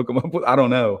I can hook them up with, I don't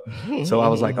know. So I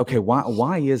was like, okay,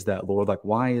 why is that, Lord? Like,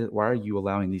 why are you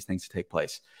allowing these things to take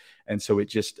place? And so it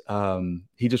just,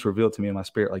 he just revealed to me in my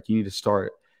spirit, like, you need to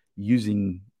start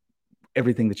using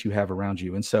everything that you have around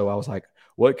you. And so I was like,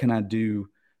 what can I do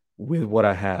with what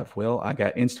I have? Well, I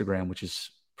got Instagram, which is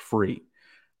free.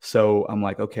 So I'm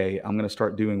like, okay, I'm going to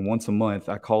start doing once a month.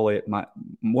 I call it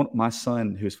my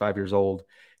son, who's 5 years old.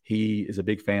 He is a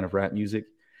big fan of rap music.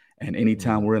 And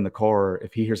anytime we're in the car,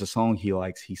 if he hears a song he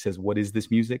likes, he says, "What is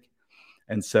this music?"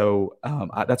 And so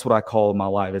that's what I call my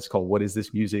live. It's called "What is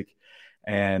this music?"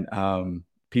 And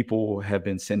people have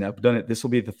been sending. I've done it. This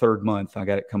will be the third month. I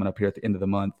got it coming up here at the end of the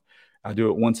month. I do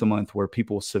it once a month where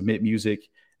people submit music,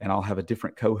 and I'll have a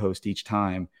different co-host each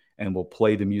time, and we'll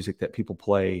play the music that people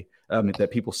play,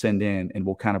 that people send in, and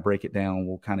we'll kind of break it down.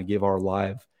 We'll kind of give our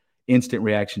live instant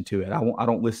reaction to it. I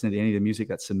don't listen to any of the music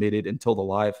that's submitted until the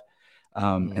live.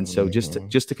 And so just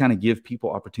to kind of give people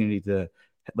opportunity to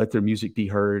let their music be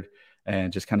heard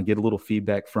and just kind of get a little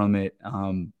feedback from it.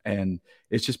 And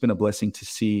it's just been a blessing to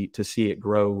see it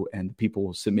grow and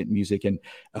people submit music. And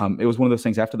it was one of those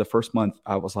things. After the first month,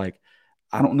 I was like,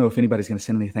 I don't know if anybody's going to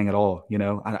send anything at all.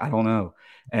 I don't know.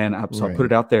 And so I put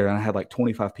it out there, and I had like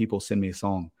 25 people send me a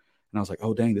song. And I was like,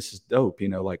 oh, dang, this is dope.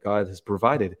 Like God has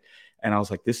provided. And I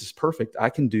was like, this is perfect. I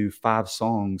can do 5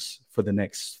 songs for the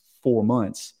next 4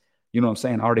 months. You know what I'm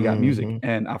saying? I already got music.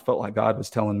 And I felt like God was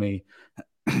telling me,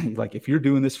 like, if you're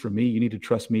doing this for me, you need to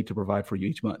trust me to provide for you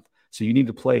each month. So you need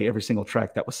to play every single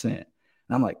track that was sent.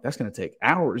 And I'm like, that's going to take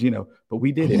hours, but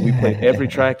we did it. We played every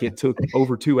track. It took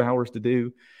over 2 hours to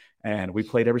do. And we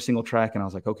played every single track. And I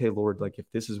was like, okay, Lord, like, if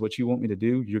this is what you want me to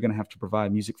do, you're going to have to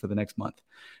provide music for the next month.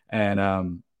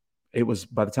 And it was,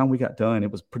 by the time we got done,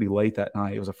 it was pretty late that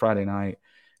night. It was a Friday night.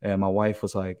 And my wife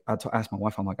was like, asked my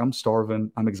wife, I'm like, I'm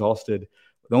starving. I'm exhausted.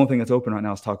 The only thing that's open right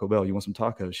now is Taco Bell. You want some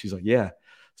tacos? She's like, yeah.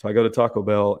 So I go to Taco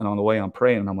Bell, and on the way I'm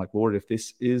praying, and I'm like, Lord, if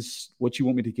this is what you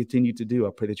want me to continue to do,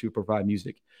 I pray that you provide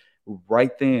music.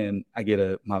 Right then I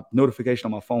get my notification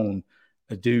on my phone.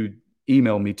 A dude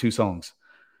emailed me 2 songs.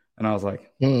 And I was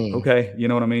like, okay, you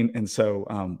know what I mean? And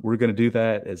so we're going to do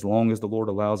that as long as the Lord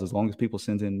allows, as long as people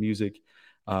send in music.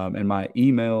 And my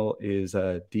email is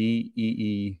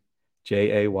DEEJAY,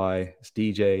 it's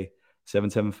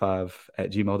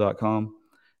DJ775@gmail.com.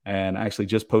 And I actually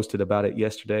just posted about it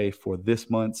yesterday for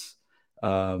this month's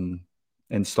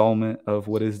installment of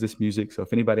What Is This Music? So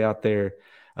if anybody out there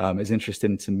is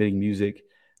interested in submitting music,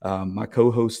 my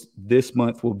co-host this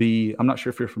month will be, I'm not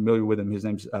sure if you're familiar with him. His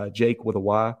name's Jake with a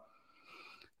Y.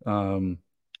 Haven't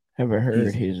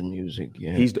heard his music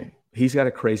yet. He's got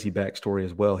a crazy backstory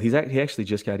as well. He actually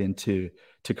just got into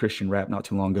Christian rap not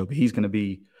too long ago, but he's going to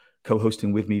be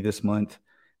co-hosting with me this month.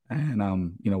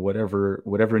 And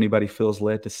whatever anybody feels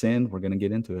led to send, we're going to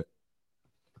get into it.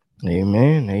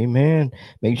 Amen.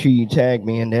 Make sure you tag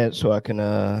me in that so I can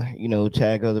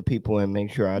tag other people and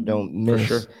make sure I don't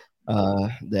miss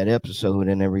that episode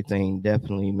and everything.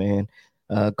 Definitely, man.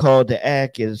 Called to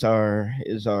Act is our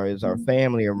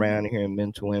family around here in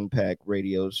Mental Impact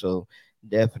Radio. So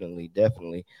definitely.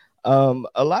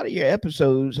 A lot of your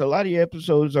episodes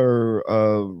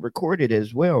are recorded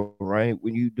as well, right?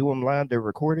 When you do them live, they're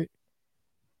recorded.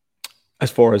 As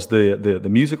far as the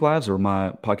music lives or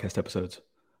my podcast episodes?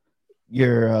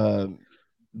 You're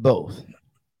both.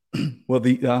 Well,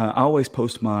 I always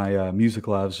post my music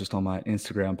lives just on my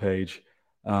Instagram page.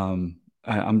 I'm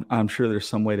sure there's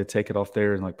some way to take it off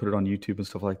there and like put it on YouTube and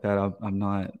stuff like that. I'm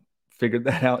not figured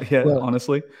that out yet,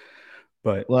 honestly.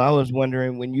 But I was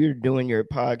wondering, when you're doing your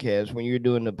podcast, when you're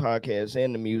doing the podcast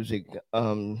and the music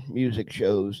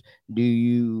shows, do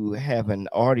you have an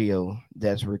audio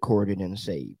that's recorded and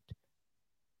saved?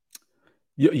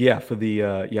 Yeah, for the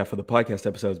podcast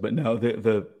episodes, but no,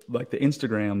 the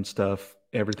Instagram stuff,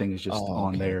 everything is just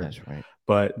on there. That's right.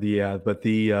 But the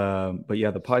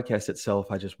podcast itself,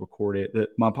 I just record it.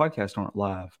 My podcasts aren't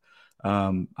live.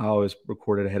 I always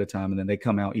record it ahead of time, and then they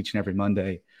come out each and every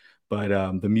Monday. But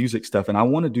the music stuff, and I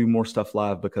want to do more stuff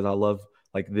live because I love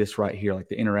like this right here, like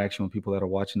the interaction with people that are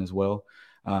watching as well.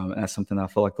 And that's something that I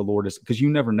feel like the Lord is, because you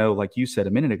never know, like you said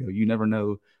a minute ago, you never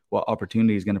know what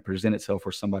opportunity is going to present itself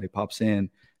where somebody pops in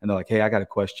and they're like, hey, I got a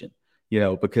question,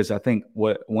 because I think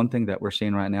one thing that we're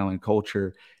seeing right now in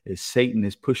culture is Satan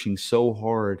is pushing so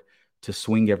hard to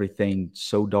swing everything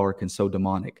so dark and so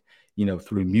demonic,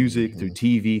 through music, through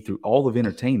TV, through all of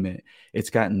entertainment. It's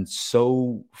gotten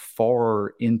so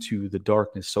far into the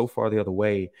darkness, so far the other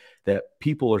way, that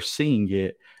people are seeing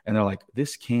it and they're like,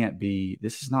 this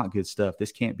is not good stuff.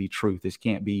 This can't be truth. This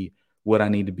can't be what I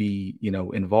need to be,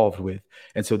 involved with.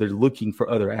 And so they're looking for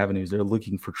other avenues. They're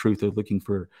looking for truth. They're looking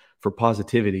for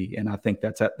positivity. And I think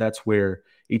that's where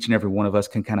each and every one of us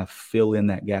can kind of fill in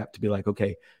that gap to be like,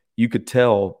 okay, you could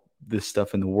tell this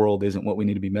stuff in the world isn't what we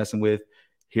need to be messing with.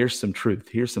 Here's some truth.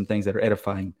 Here's some things that are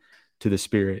edifying to the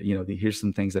spirit. Here's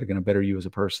some things that are going to better you as a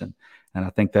person. And I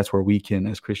think that's where we can,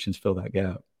 as Christians, fill that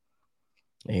gap.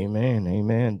 Amen.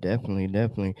 Amen. Definitely.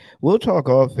 Definitely. We'll talk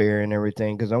off air and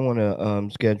everything because I want to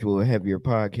schedule have your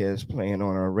podcast playing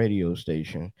on our radio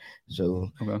station. So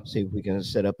Okay. see if we can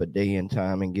set up a day and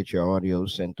time and get your audio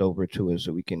sent over to us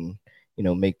so we can,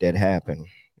 make that happen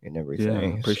and Yeah, I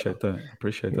everything. So appreciate that. I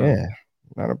appreciate that. yeah,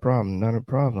 not a problem. Not a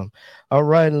problem. All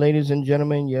right, ladies and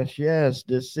gentlemen. Yes, yes.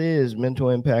 This is Mental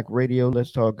Impact Radio.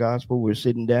 Let's talk gospel. We're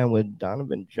sitting down with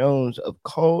Donovan Jones of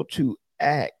Call to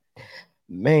Act.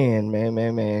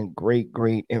 Man. Great,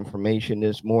 great information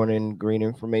this morning. Great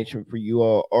information for you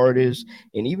all artists.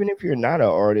 And even if you're not an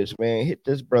artist, man, hit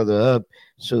this brother up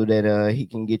so that he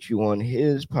can get you on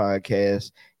his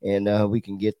podcast and we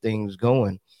can get things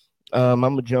going. I'm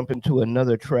gonna jump into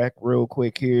another track real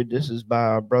quick here. This is by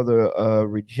our brother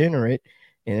Regenerate,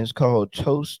 and it's called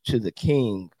Toast to the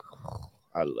King.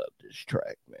 I love this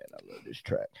track, man. I love this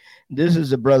track. This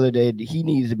is a brother that he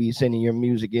needs to be sending your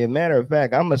music in. Matter of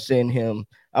fact, I'm gonna send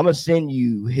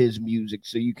you his music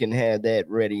so you can have that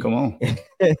ready. Come on. Come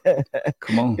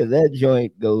Because on. that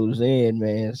joint goes in,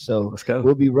 man. So Let's go.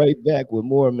 we'll be right back with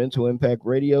more Mental Impact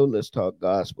Radio. Let's talk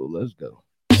gospel. Let's go.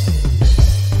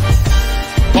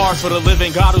 Bars for the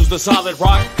living God who's the solid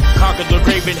rock. Conquered the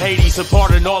grave in Hades and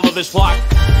pardoned all of his flock.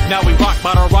 Now we rock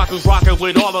by the rock who's rocking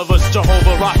with all of us.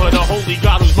 Jehovah Rapha, the holy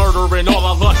God who's murdering all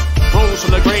of us. Rose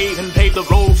from the grave and paved the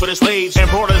road for the slaves and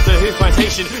brought us to his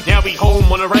plantation. Now we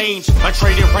home on the range. I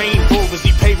traded rain for was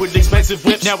he paid with expensive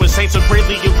whips. Now his saints are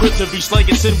greatly equipped to be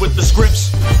slaying sin with the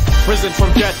scripts. Risen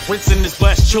from death, rinsing his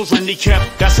blessed children he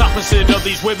kept. That's opposite of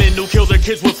these women who kill their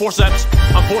kids with forceps.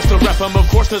 I'm forced to rep him, of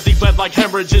course, cause he bled like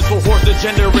hemorrhages. For horse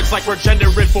degenerates like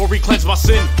regenerate for he cleansed my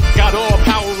sin. Got all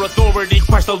power, authority,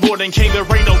 Christ the Lord and King. There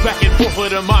ain't no back and forth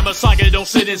with him. My Messiah don't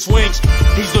sit in swings.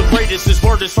 He's the greatest, his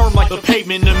word is firm like the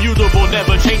pavement. Immutable,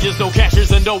 never changes, no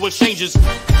cashes and no exchanges.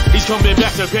 He's coming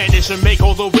back to banish and make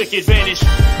all the wicked vanish.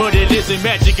 But it isn't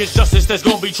magic, it's justice that's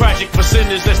gonna be tragic. For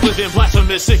sinners that's living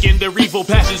blasphemous, sick in their evil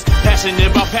passions.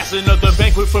 Passionate about passing of the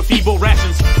banquet for feeble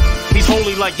rations. He's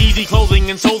holy like easy clothing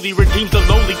and solely redeems the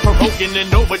lowly, provoking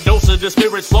an overdose of the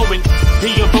spirit flowing.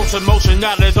 He evokes emotion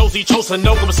out of those he chose to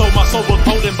know him. So my soul will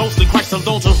potent, boasting Christ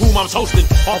alone to whom I'm toasting.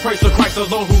 All praise to Christ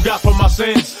alone who died for my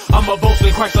sins. I'm a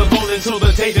boasting Christ alone until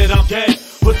the day that I'm dead.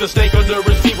 Put the stake under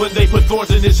his feet when they put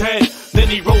thorns in his head. Then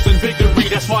he rose in victory,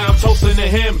 that's why I'm toasting to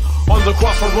him. On the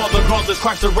cross for all the godless,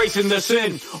 Christ erasing their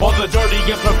sin. All the dirty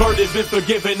and perverted been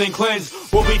forgiven and cleansed.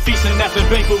 We'll be feasting at the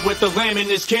banquet with the lamb and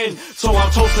his kin. So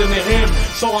I'm toasting to him,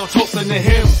 so I'm toasting to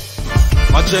him.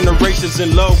 My generation's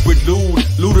in love with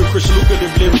ludicrous,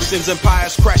 lucrative lyrics, sins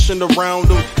empires crashing around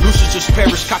them. Lucius just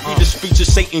perished, copy the speech of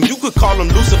Satan. You could call them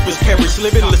Lucifer's parish,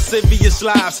 living lascivious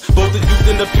lives. Both the youth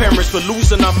and the parents, we're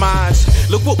losing our minds.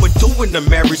 Look what we're doing to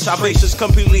marriage. Salvation's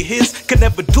completely his, can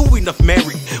never do enough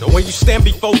married. When you stand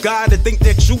before God and think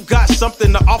that you got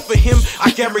something to offer him,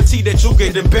 I guarantee that you'll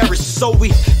get embarrassed. So we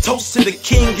toast to the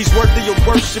King, he's worthy of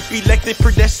worship. Elected,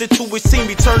 predestined to his team,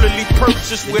 eternally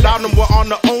purchased. Without him, we're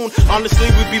on our own. Honestly,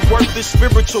 we'd be worthless,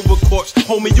 spiritual of course.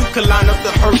 Homie, you can line up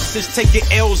the hearses, taking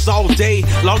L's all day,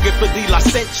 longing for the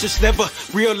licentious, never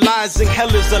realizing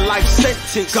hell is a life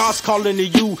sentence. God's calling to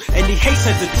you, and he hates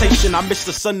hesitation. I missed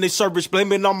the Sunday service,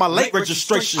 blaming on my late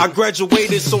registration. I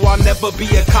graduated, so I'll never be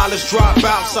a college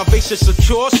dropout. Salvation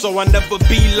secure, so I'll never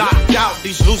be locked out.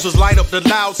 These losers light up the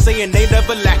loud, saying they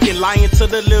never lacking, lying to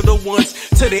the little ones,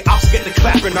 till they ops get the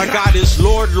clapping. Our God is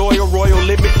Lord, loyal, royal,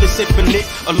 limitless, infinite,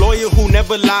 a lawyer who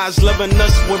never lies, loving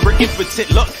us when we're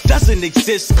impotent. Luck doesn't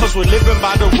exist, cause we're living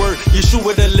by the word.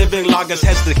 Yeshua the living logos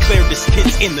has declared this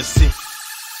kid's innocent.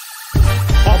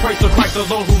 All praise to Christ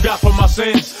alone who died for my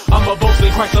sins. I'm a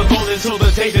boasting Christ alone until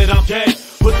the day that I'm dead.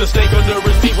 Put the stake under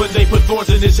his feet when they put thorns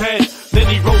in his head. Then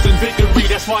he rose in victory,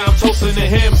 that's why I'm toasting to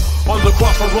him. On the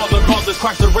cross for all the godless,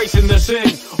 Christ erasing their sin.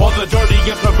 All the dirty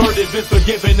and perverted been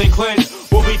forgiven and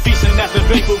cleansed. We'll be feasting at the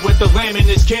banquet with the lamb and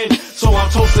his kin. So I'm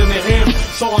toasting to him,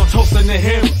 so I'm toasting to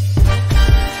him.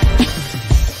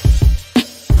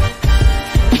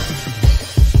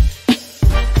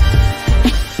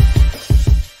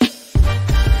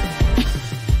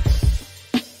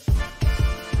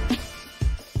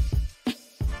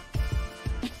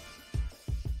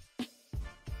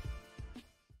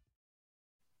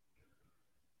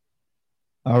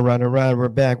 All right,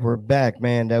 we're back,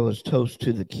 man. That was Toast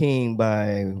to the King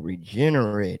by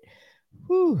Regenerate.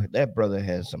 Whew, that brother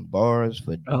has some bars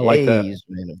for I like that. days,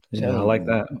 man. I'm Yeah, I telling like you,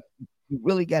 that. you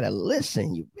really gotta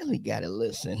listen. You really gotta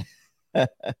listen.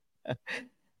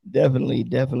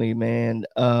 Definitely, man.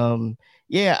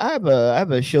 Yeah, I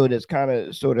have a show that's kind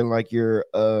of sort of like your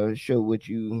show, which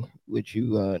you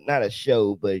not a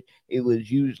show, but it was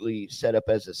usually set up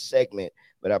as a segment.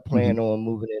 But I plan Hmm. on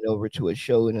moving it over to a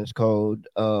show, and it's called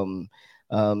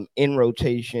In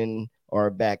Rotation or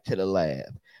Back to the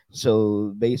Lab.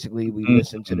 So basically, we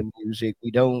listen to Hmm. the music.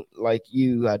 We don't like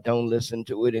you. I don't listen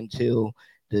to it until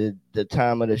the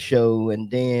time of the show,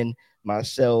 and then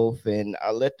myself and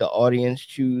I let the audience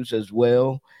choose as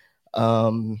well.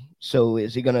 So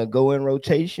is he gonna go in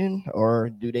rotation, or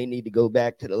do they need to go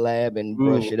back to the lab and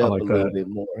brush Ooh, it I up a like little that. bit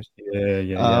more? Yeah, yeah,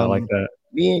 yeah. I like Um, that.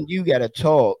 Me and you gotta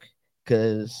talk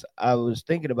because I was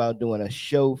thinking about doing a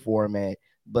show format,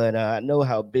 but I know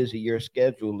how busy your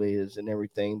schedule is and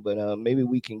everything. But maybe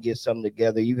we can get something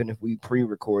together, even if we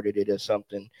pre-recorded it or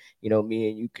something. Me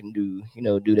and you can do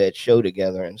that show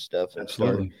together and stuff, and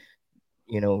start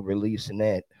Absolutely. releasing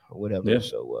that or whatever. Yeah,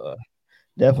 So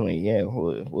definitely, yeah,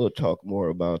 we'll talk more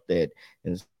about that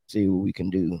and see what we can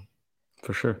do.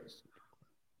 for sure.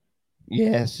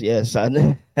 Yes, yes, I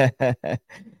know.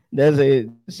 That's it.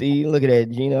 See, look at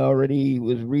that. Gina already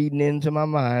was reading into my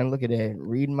mind. Look at that,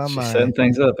 reading my She's setting mind.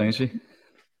 things up, ain't she?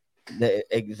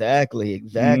 Exactly,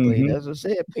 exactly. Hmm. That's what I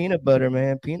said. Peanut butter,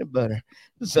 man, peanut butter.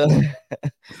 So,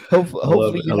 I love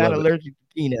hopefully, it. I you're not love it. allergic to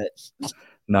peanuts.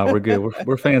 No, we're good.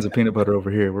 We're fans of peanut butter over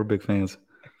here. We're big fans.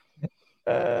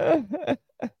 Uh,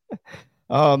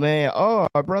 Oh man, oh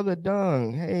our brother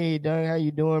Dung. Hey Dung, how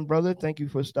you doing, brother? Thank you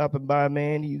for stopping by,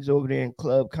 man. He's over there in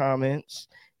club comments.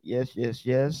 Yes, yes,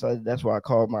 yes. That's why I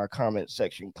call my comment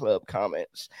section club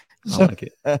comments. I So, like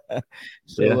it.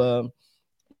 so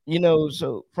Yeah.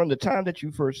 so from the time that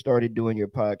you first started doing your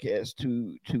podcast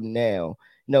to now,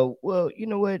 no, well, you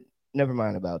know what? Never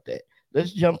mind about that.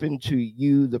 Let's jump into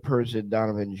you, the person,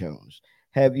 Donovan Jones.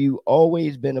 Have you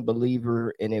always been a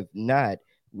believer? And if not,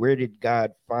 where did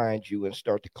God find you and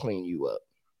start to clean you up?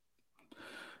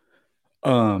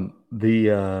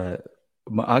 The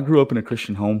I grew up in a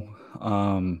Christian home.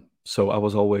 So I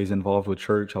was always involved with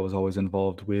church. I was always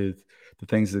involved with the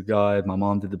things of God. My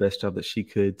mom did the best job that she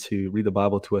could to read the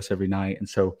Bible to us every night. And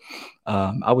so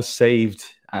I was saved.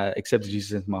 I accepted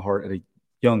Jesus into my heart at a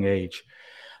young age.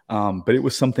 But it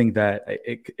was something that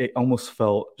it almost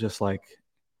felt just like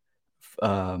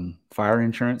fire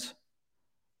insurance.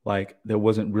 Like there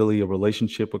wasn't really a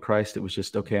relationship with Christ. It was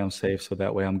just, okay, I'm safe. So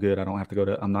that way I'm good. I don't have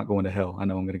to I'm not going to hell. I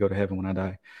know I'm going to go to heaven when I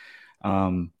die.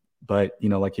 Um, but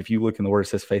like if you look in the word, it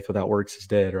says faith without works is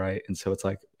dead. Right. And so it's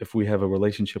like, if we have a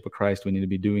relationship with Christ, we need to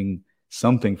be doing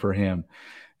something for him.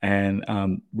 And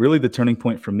really the turning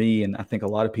point for me, and I think a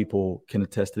lot of people can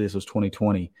attest to this, was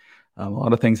 2020. A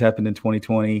lot of things happened in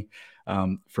 2020.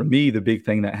 For me, the big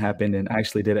thing that happened, and I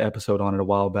actually did an episode on it a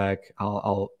while back.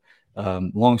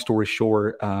 Long story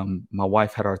short, my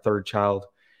wife had our third child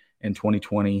in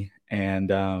 2020,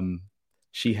 and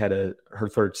she had her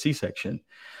third C-section.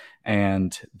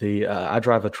 And I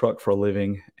drive a truck for a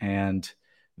living, and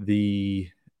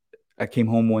I came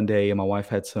home one day and my wife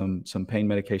had some pain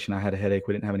medication. I had a headache.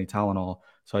 We didn't have any Tylenol,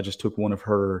 so I just took one of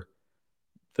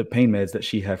the pain meds that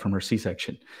she had from her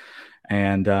C-section.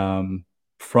 And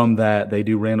from that, they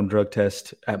do random drug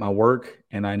tests at my work,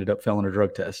 and I ended up failing a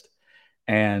drug test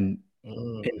and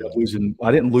ended up Mm. losing.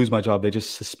 I didn't lose my job; they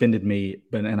just suspended me.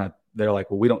 They're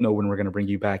like, "Well, we don't know when we're going to bring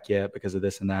you back yet because of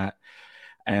this and that."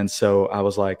 And so I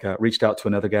was like, reached out to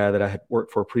another guy that I had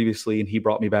worked for previously, and he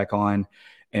brought me back on.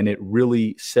 And it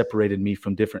really separated me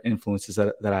from different influences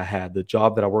that I had. The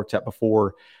job that I worked at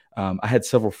before, I had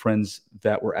several friends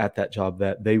that were at that job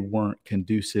that they weren't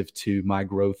conducive to my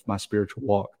growth, my spiritual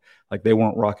walk. Like they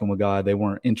weren't rocking with God. They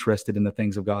weren't interested in the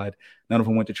things of God. None of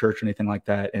them went to church or anything like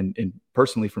that. And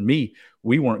personally for me,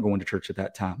 we weren't going to church at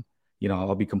that time.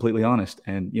 I'll be completely honest.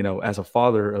 And, as a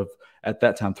father of, at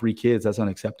that time, 3 kids, that's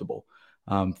unacceptable.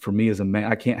 For me as a man,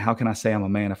 how can I say I'm a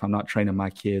man if I'm not training my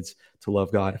kids to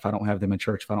love God, if I don't have them in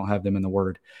church, if I don't have them in the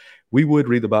word? We would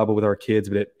read the Bible with our kids,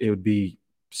 but it would be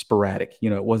sporadic.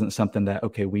 It wasn't something that,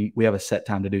 okay, we have a set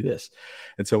time to do this.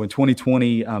 And so in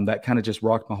 2020, that kind of just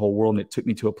rocked my whole world. And it took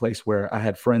me to a place where I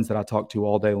had friends that I talked to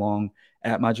all day long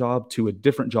at my job, to a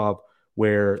different job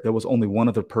where there was only one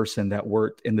other person that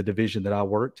worked in the division that I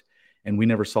worked, and we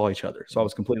never saw each other. So I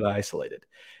was completely isolated.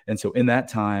 And so in that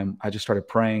time, I just started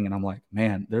praying, and I'm like,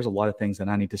 man, there's a lot of things that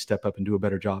I need to step up and do a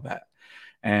better job at.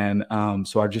 And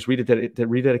so I just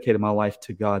rededicated my life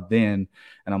to God then.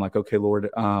 And I'm like, okay, Lord,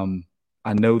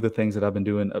 I know the things that I've been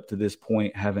doing up to this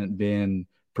point haven't been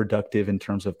productive in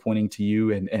terms of pointing to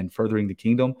you and furthering the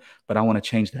kingdom. But I want to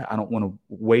change that. I don't want to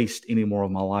waste any more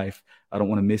of my life. I don't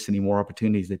want to miss any more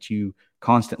opportunities that you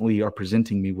constantly are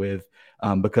presenting me with,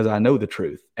 because I know the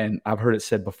truth. And I've heard it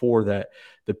said before that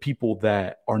the people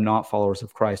that are not followers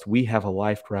of Christ, we have a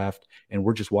life raft and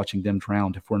we're just watching them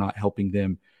drown if we're not helping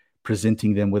them,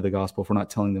 presenting them with the gospel, if we're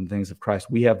not telling them things of Christ.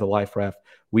 We have the life raft.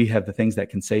 We have the things that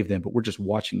can save them, but we're just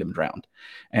watching them drown.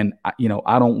 And,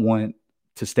 I don't want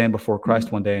to stand before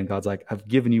Christ one day and God's like, I've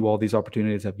given you all these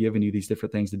opportunities. I've given you these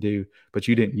different things to do, but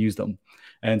you didn't use them.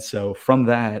 And so from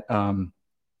that,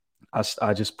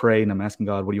 I just prayed and I'm asking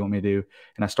God, what do you want me to do?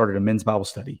 And I started a men's Bible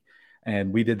study,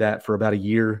 and we did that for about a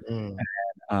year. And,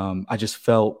 I just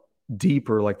felt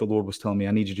deeper, like the Lord was telling me,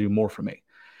 I need you to do more for me.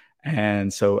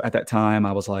 And so at that time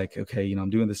I was like, okay, I'm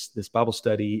doing this Bible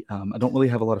study. I don't really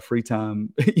have a lot of free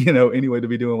time, anyway, to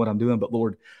be doing what I'm doing, but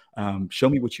Lord, show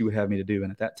me what you would have me to do.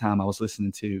 And at that time I was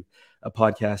listening to a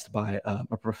podcast by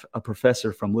a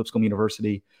professor from Lipscomb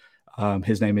University.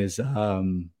 His name is, I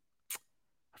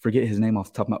forget his name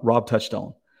off the top of my, Rob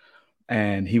Touchstone.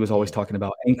 And he was always talking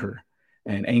about Anchor.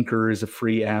 And Anchor is a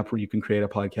free app where you can create a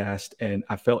podcast. And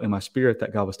I felt in my spirit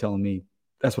that God was telling me,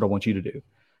 that's what I want you to do.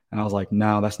 And I was like,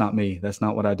 no, that's not me. That's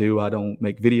not what I do. I don't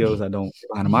make videos. I don't get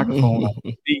behind a microphone. I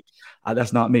don't speak.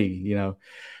 That's not me,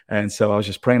 And so I was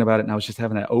just praying about it. And I was just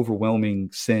having that overwhelming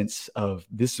sense of,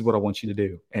 this is what I want you to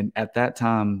do. And at that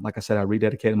time, like I said, I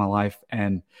rededicated my life.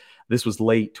 And this was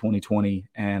late 2020.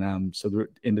 And so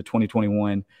into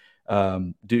 2021,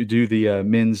 do the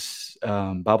men's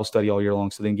Bible study all year long.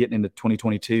 So then getting into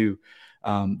 2022,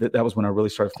 that was when I really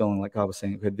started feeling like God was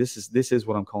saying, okay, this is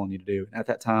what I'm calling you to do. And at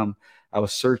that time, I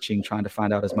was searching, trying to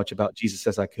find out as much about Jesus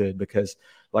as I could, because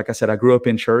like I said, I grew up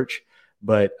in church,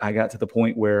 but I got to the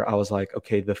point where I was like,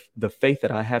 okay, the faith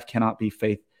that I have cannot be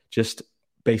faith just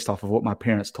based off of what my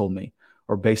parents told me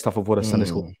or based off of what a Sunday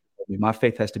school told me. My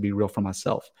faith has to be real for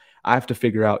myself. I have to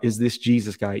figure out, is this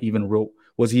Jesus guy even real?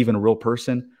 Was he even a real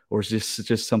person? Or is this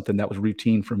just something that was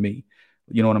routine for me?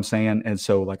 You know what I'm saying? And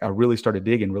so like I really started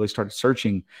digging, really started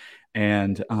searching,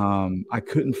 and I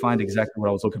couldn't find exactly what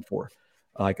I was looking for.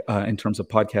 Like in terms of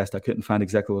podcast, I couldn't find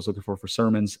exactly what I was looking for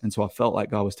sermons. And so I felt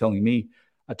like God was telling me,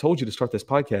 I told you to start this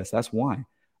podcast. That's why.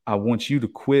 I want you to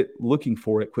quit looking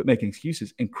for it, quit making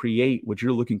excuses, and create what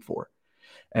you're looking for.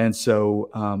 And so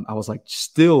I was like,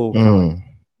 still,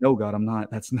 no, God, I'm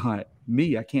not. That's not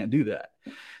me. I can't do that.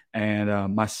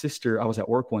 And my sister, I was at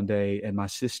work one day, and my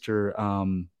sister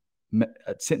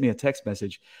sent me a text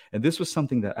message. And this was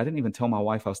something that I didn't even tell my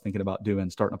wife I was thinking about doing,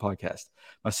 starting a podcast.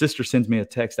 My sister sends me a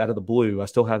text out of the blue. I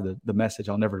still have the message.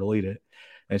 I'll never delete it.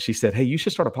 And she said, hey, you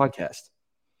should start a podcast.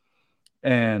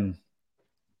 And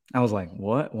I was like,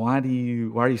 what? Why are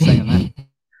you saying that?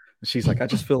 She's like, I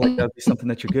just feel like that'd be something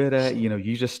that you're good at.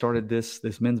 You just started this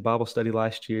men's Bible study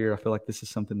last year. I feel like this is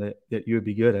something that you would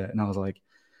be good at. And I was like,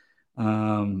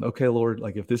 okay, Lord,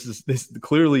 like if this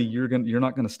clearly you're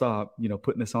not going to stop,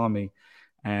 putting this on me.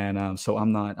 And so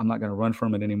I'm not going to run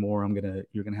from it anymore.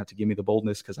 You're going to have to give me the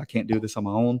boldness, because I can't do this on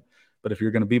my own. But if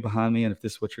you're going to be behind me, and if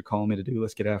this is what you're calling me to do,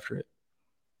 let's get after it.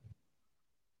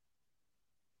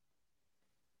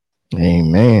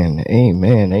 Amen.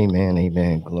 Amen. Amen.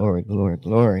 Amen. Glory, glory,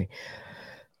 glory.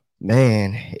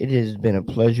 Man, it has been a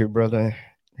pleasure, brother,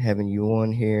 having you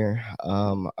on here.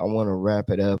 I want to wrap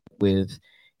it up with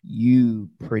you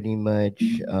pretty much,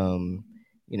 having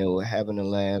the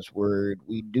last word.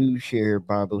 We do share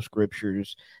Bible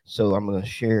scriptures, so I'm going to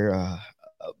share a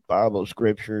Bible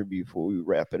scripture before we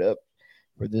wrap it up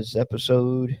for this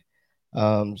episode.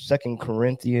 2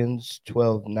 Corinthians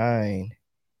 12:9.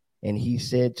 And he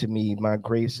said to me, my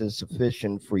grace is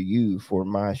sufficient for you, for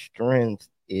my strength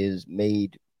is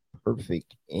made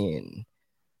perfect in.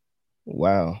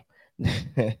 Wow.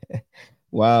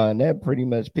 Wow. And that pretty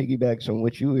much piggybacks on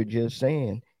what you were just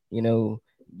saying.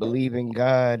 Believe in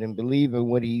God and believe in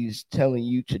what he's telling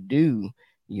you to do.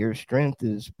 Your strength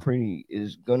is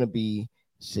going to be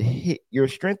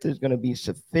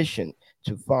sufficient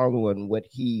to follow on what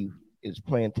he is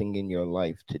planting in your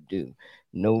life to do.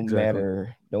 No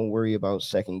matter, don't worry about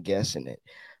second guessing it.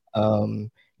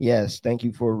 Yes, thank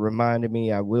you for reminding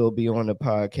me. I will be on the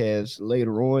podcast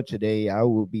later on today. I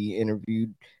will be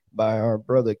interviewed by our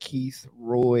brother Keith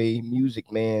Roy, Music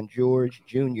Man George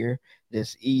Jr.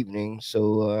 this evening.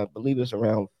 So I believe it's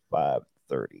around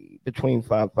 5:30, between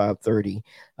 5:30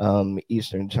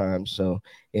 Eastern time. So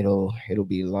it'll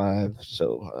be live.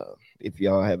 So if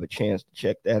y'all have a chance to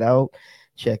check that out.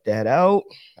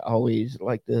 I always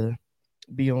like to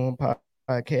be on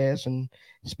podcast and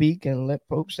speak and let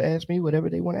folks ask me whatever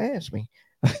they want to ask me.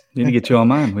 We need to get you on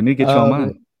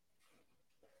mine.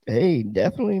 Hey,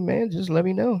 definitely, man. Just let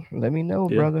me know. Let me know,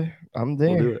 Yeah, brother. I'm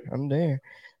we'll do there. it. I'm there.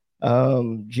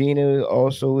 Gina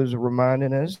also is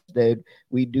reminding us that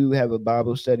we do have a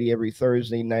Bible study every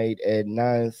Thursday night at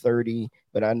 9:30.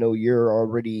 But I know you're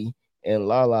already in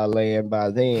La La Land by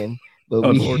then. But we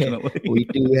Unfortunately. we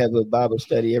do have a Bible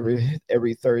study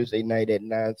every Thursday night at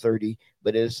 9:30.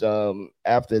 But it's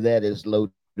after that is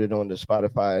loaded on the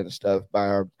Spotify and stuff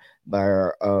by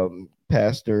our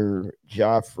Pastor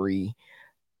Joffrey.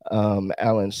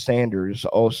 Alan Sanders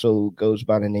also goes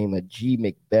by the name of G.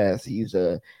 Macbeth. He's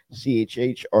a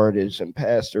CHH artist and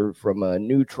pastor from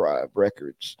New Tribe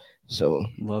Records. So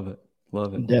Love it.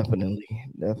 Love it. definitely,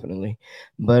 definitely.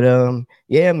 But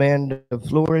yeah, man, the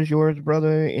floor is yours,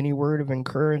 brother. Any word of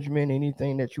encouragement,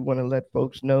 anything that you want to let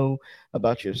folks know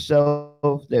about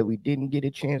yourself that we didn't get a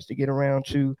chance to get around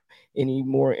to? Any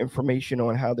more information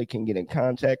on how they can get in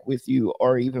contact with you,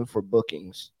 or even for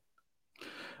bookings?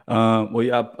 Well,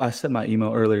 yeah, I said my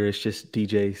email earlier. It's just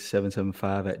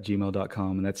dj775 at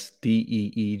gmail.com, and that's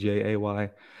DEEJAY.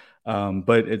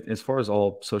 But as far as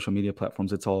all social media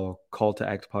platforms, it's all Call to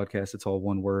Act Podcast. It's all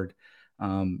one word.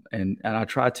 And I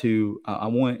try to, I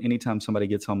want anytime somebody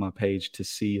gets on my page to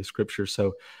see a scripture.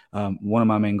 So one of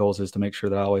my main goals is to make sure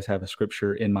that I always have a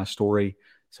scripture in my story.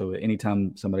 So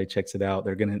anytime somebody checks it out,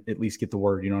 they're going to at least get the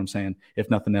word, you know what I'm saying? If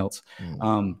nothing else.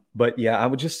 But yeah, I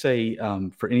would just say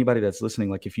for anybody that's listening,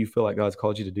 like if you feel like God's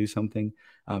called you to do something,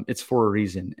 it's for a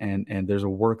reason. And there's a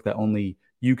work that only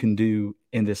you can do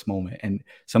in this moment. And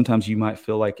sometimes you might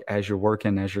feel like as you're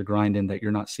working, as you're grinding, that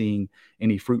you're not seeing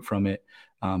any fruit from it.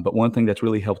 But one thing that's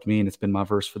really helped me, and it's been my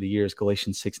verse for the year, is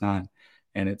Galatians 6:9.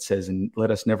 And it says, and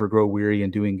let us never grow weary in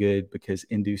doing good, because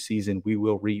in due season we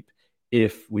will reap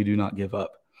if we do not give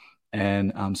up.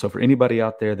 And so for anybody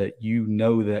out there that you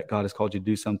know that God has called you to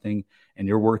do something and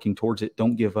you're working towards it,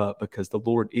 don't give up, because the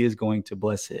Lord is going to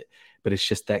bless it. But it's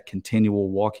just that continual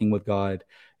walking with God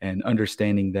and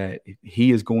understanding that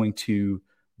he is going to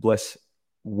bless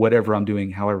whatever I'm doing,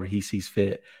 however he sees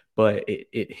fit. But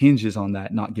it hinges on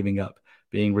that, not giving up,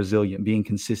 being resilient, being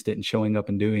consistent, and showing up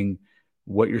and doing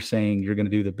what you're saying you're going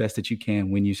to do the best that you can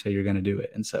when you say you're going to do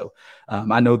it. And so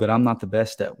I know that I'm not the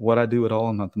best at what I do at all.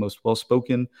 I'm not the most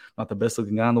well-spoken, not the best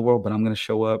looking guy in the world, but I'm going to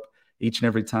show up each and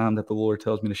every time that the Lord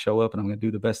tells me to show up, and I'm going to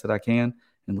do the best that I can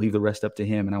and leave the rest up to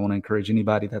him. And I want to encourage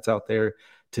anybody that's out there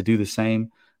to do the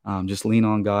same. Just lean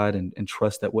on God and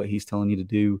trust that what he's telling you to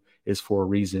do is for a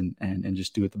reason, and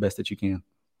just do it the best that you can.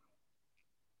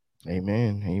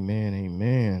 Amen. Amen.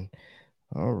 Amen.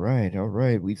 All right, all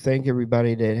right. We thank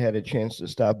everybody that had a chance to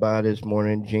stop by this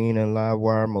morning. Gene and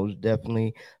Livewire, most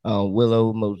definitely.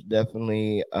 Willow, most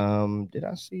definitely. Did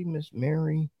I see Miss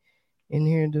Mary in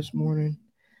here this morning?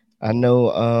 I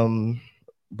know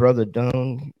Brother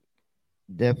Dung,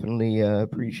 definitely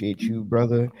appreciate you,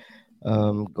 brother.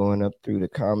 Going up through the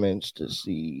comments to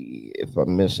see if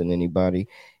I'm missing anybody.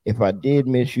 If I did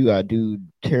miss you, I do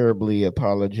terribly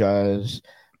apologize.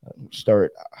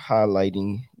 Start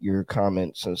highlighting your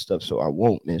comments and stuff so I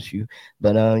won't miss you.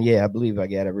 But yeah, I believe I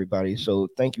got everybody. So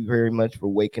thank you very much for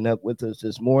waking up with us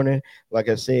this morning. Like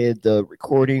I said, the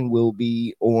recording will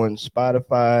be on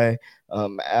Spotify,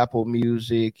 Apple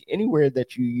Music, anywhere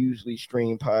that you usually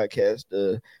stream podcasts.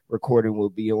 The recording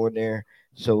will be on there.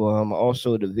 So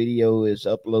also the video is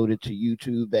uploaded to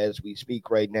YouTube as we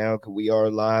speak right now, because we are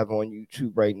live on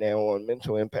YouTube right now on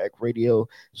Mental Impact Radio.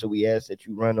 So we ask that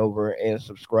you run over and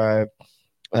subscribe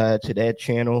to that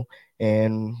channel.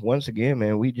 And once again,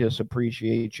 man, we just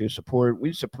appreciate your support.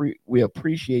 We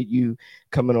appreciate you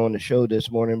coming on the show this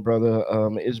morning, brother.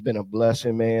 It's been a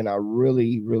blessing, man. I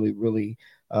really, really, really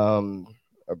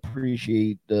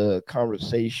appreciate the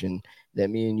conversation that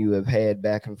me and you have had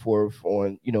back and forth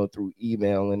on, through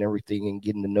email and everything, and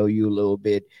getting to know you a little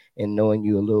bit and knowing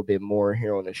you a little bit more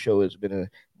here on the show has been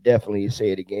definitely, say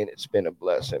it again, it's been a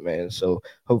blessing, man. So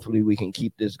hopefully we can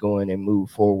keep this going and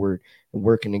move forward and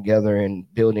working together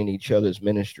and building each other's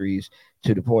ministries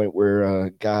to the point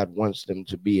where God wants them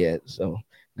to be at. So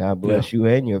God bless you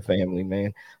and your family,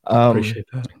 man. Appreciate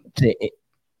that. To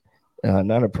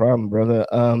Not a problem, brother.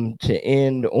 To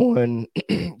end on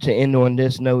to end on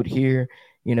this note here,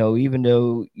 even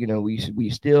though we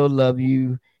still love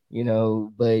you,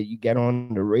 but you got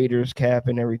on the Raiders cap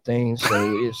and everything,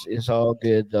 so it's all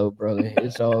good though, brother.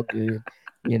 It's all good.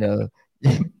 You know,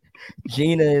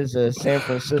 Gina is a San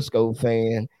Francisco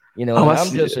fan, Oh, and I I'm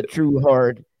see. just a true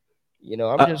hard.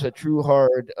 I'm I, just a true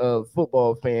hard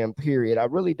football fan. Period. I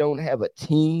really don't have a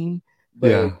team, but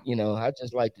yeah. I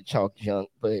just like to chalk junk.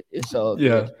 But it's all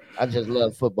Yeah. good. I just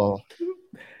love football.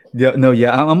 Yeah, no,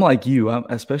 yeah, I'm like you.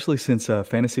 Especially since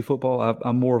fantasy football,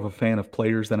 I'm more of a fan of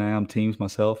players than I am teams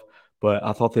myself. But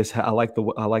I thought this. I like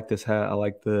this hat. I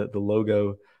like the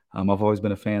logo. I've always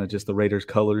been a fan of just the Raiders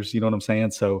colors. You know what I'm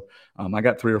saying? So I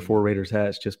got 3 or 4 Raiders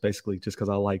hats just because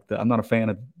I like I'm not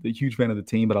a huge fan of the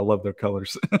team, but I love their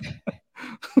colors.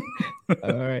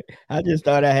 All right. I just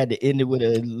thought I had to end it with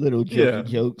a little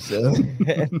joke. So,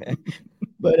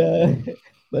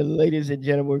 but ladies and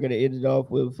gentlemen, we're going to end it off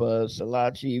with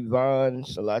Salachi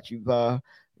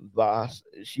Va.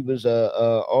 She was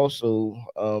also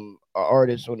an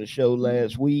artist on the show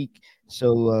last week.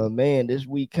 So, man, this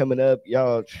week coming up,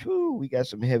 y'all, we got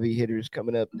some heavy hitters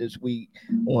coming up this week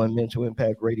on Mental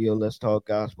Impact Radio. Let's Talk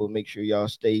Gospel. Make sure y'all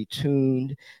stay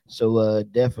tuned. So,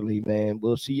 definitely, man,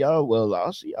 we'll see y'all. Well,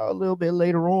 I'll see y'all a little bit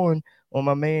later on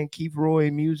my man Keith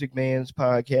Roy Music Man's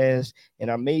podcast.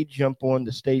 And I may jump on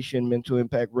the station Mental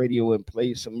Impact Radio and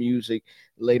play some music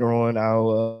later on.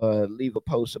 I'll leave a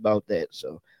post about that.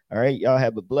 So, all right, y'all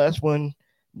have a blessed one.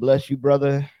 Bless you,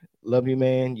 brother. Love you,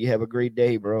 man. You have a great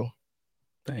day, bro.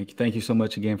 Thank you so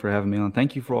much again for having me on.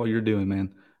 Thank you for all you're doing,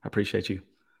 man. I appreciate you.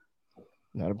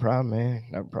 Not a problem, man.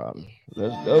 Not a problem.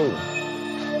 Let's go.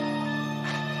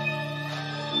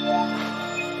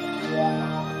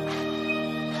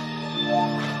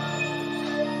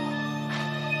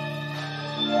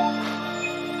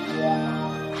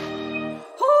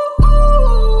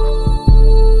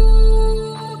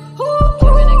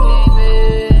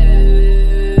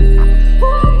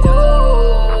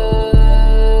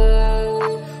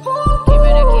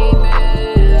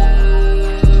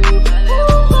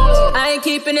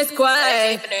 It's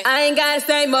quiet. I ain't gotta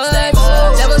say much.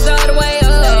 Levels all the way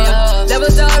up.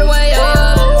 Levels all the way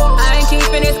up. I ain't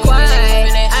keeping it quiet.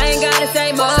 I ain't gotta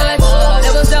say much.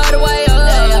 Levels all the way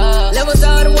up. Levels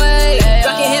all the way.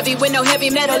 Rockin' heavy with no heavy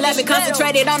metal. Laughing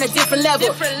concentrated on a different level.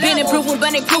 Been improving,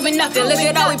 but ain't proving nothing. Look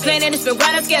at all we planning, it's been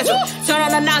right on schedule. Turn on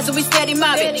the knobs and we steady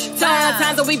mobbing. Turn on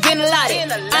times that we been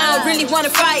allotted. I don't really wanna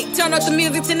fight. Turn up the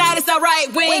music tonight, it's alright.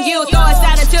 When you throw us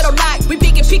out until the lock, we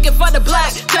peeking for the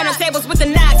block. Turn on tables with the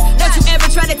knocks. Don't you ever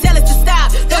try to tell us to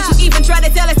stop. Don't you even try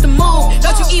to tell us to move.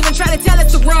 Don't you even try to tell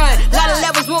us to run. Lot of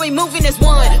levels when we moving as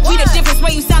one. We the difference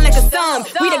where you sound like a sum.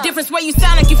 We the difference where you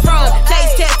sound like you from.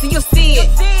 Taste test and you'll see it.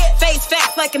 Face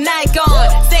facts like a Nikon.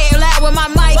 Say it loud with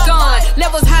my mic on.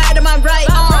 Levels higher than my right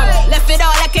arm. Left it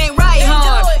all, I can't write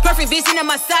hard. Perfect vision and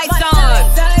my sights on.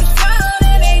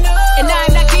 And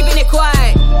I'm not keeping it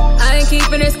quiet. I ain't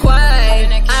keeping it quiet.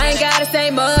 I ain't gotta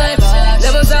say much.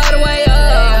 Levels all the way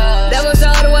up. Levels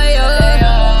all the way up.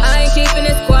 I ain't keeping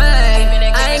it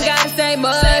quiet. I ain't gotta say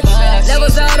much.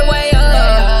 Levels all the way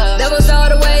up. Levels all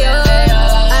the way up.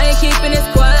 I ain't keeping it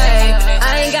quiet.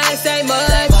 I ain't gotta say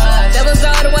much. Levels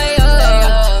all the way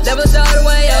up. Levels all the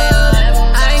way up.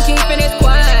 I ain't keeping it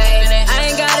quiet.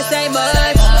 I ain't gotta say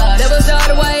much. Levels all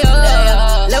the way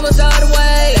up. Levels all the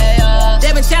way.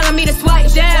 They've been telling me to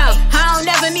swipe down. I don't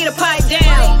never need a pipe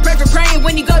down. Pray for praying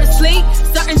when you go to sleep.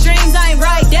 Certain dreams I ain't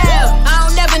write down. I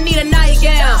don't never need a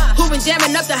nightgown. Who been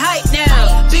jamming up the hype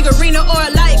now? Big arena or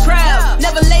a light crowd.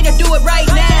 Never later do it right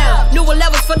now. Newer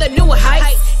levels for the newer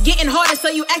heights. Getting harder so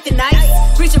you acting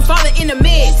nice. Reaching farther in the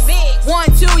mix.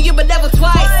 1, 2, you but level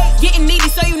twice. Getting needy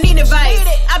so you need advice.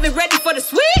 I've been ready for the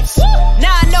switch.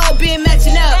 Now I know been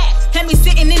matching up. Had me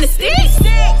sitting in the sticks.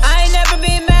 I ain't never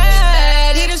been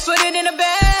mad. He just put it in a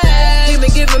bag. He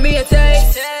been giving me a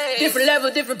taste. Different level,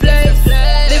 different place.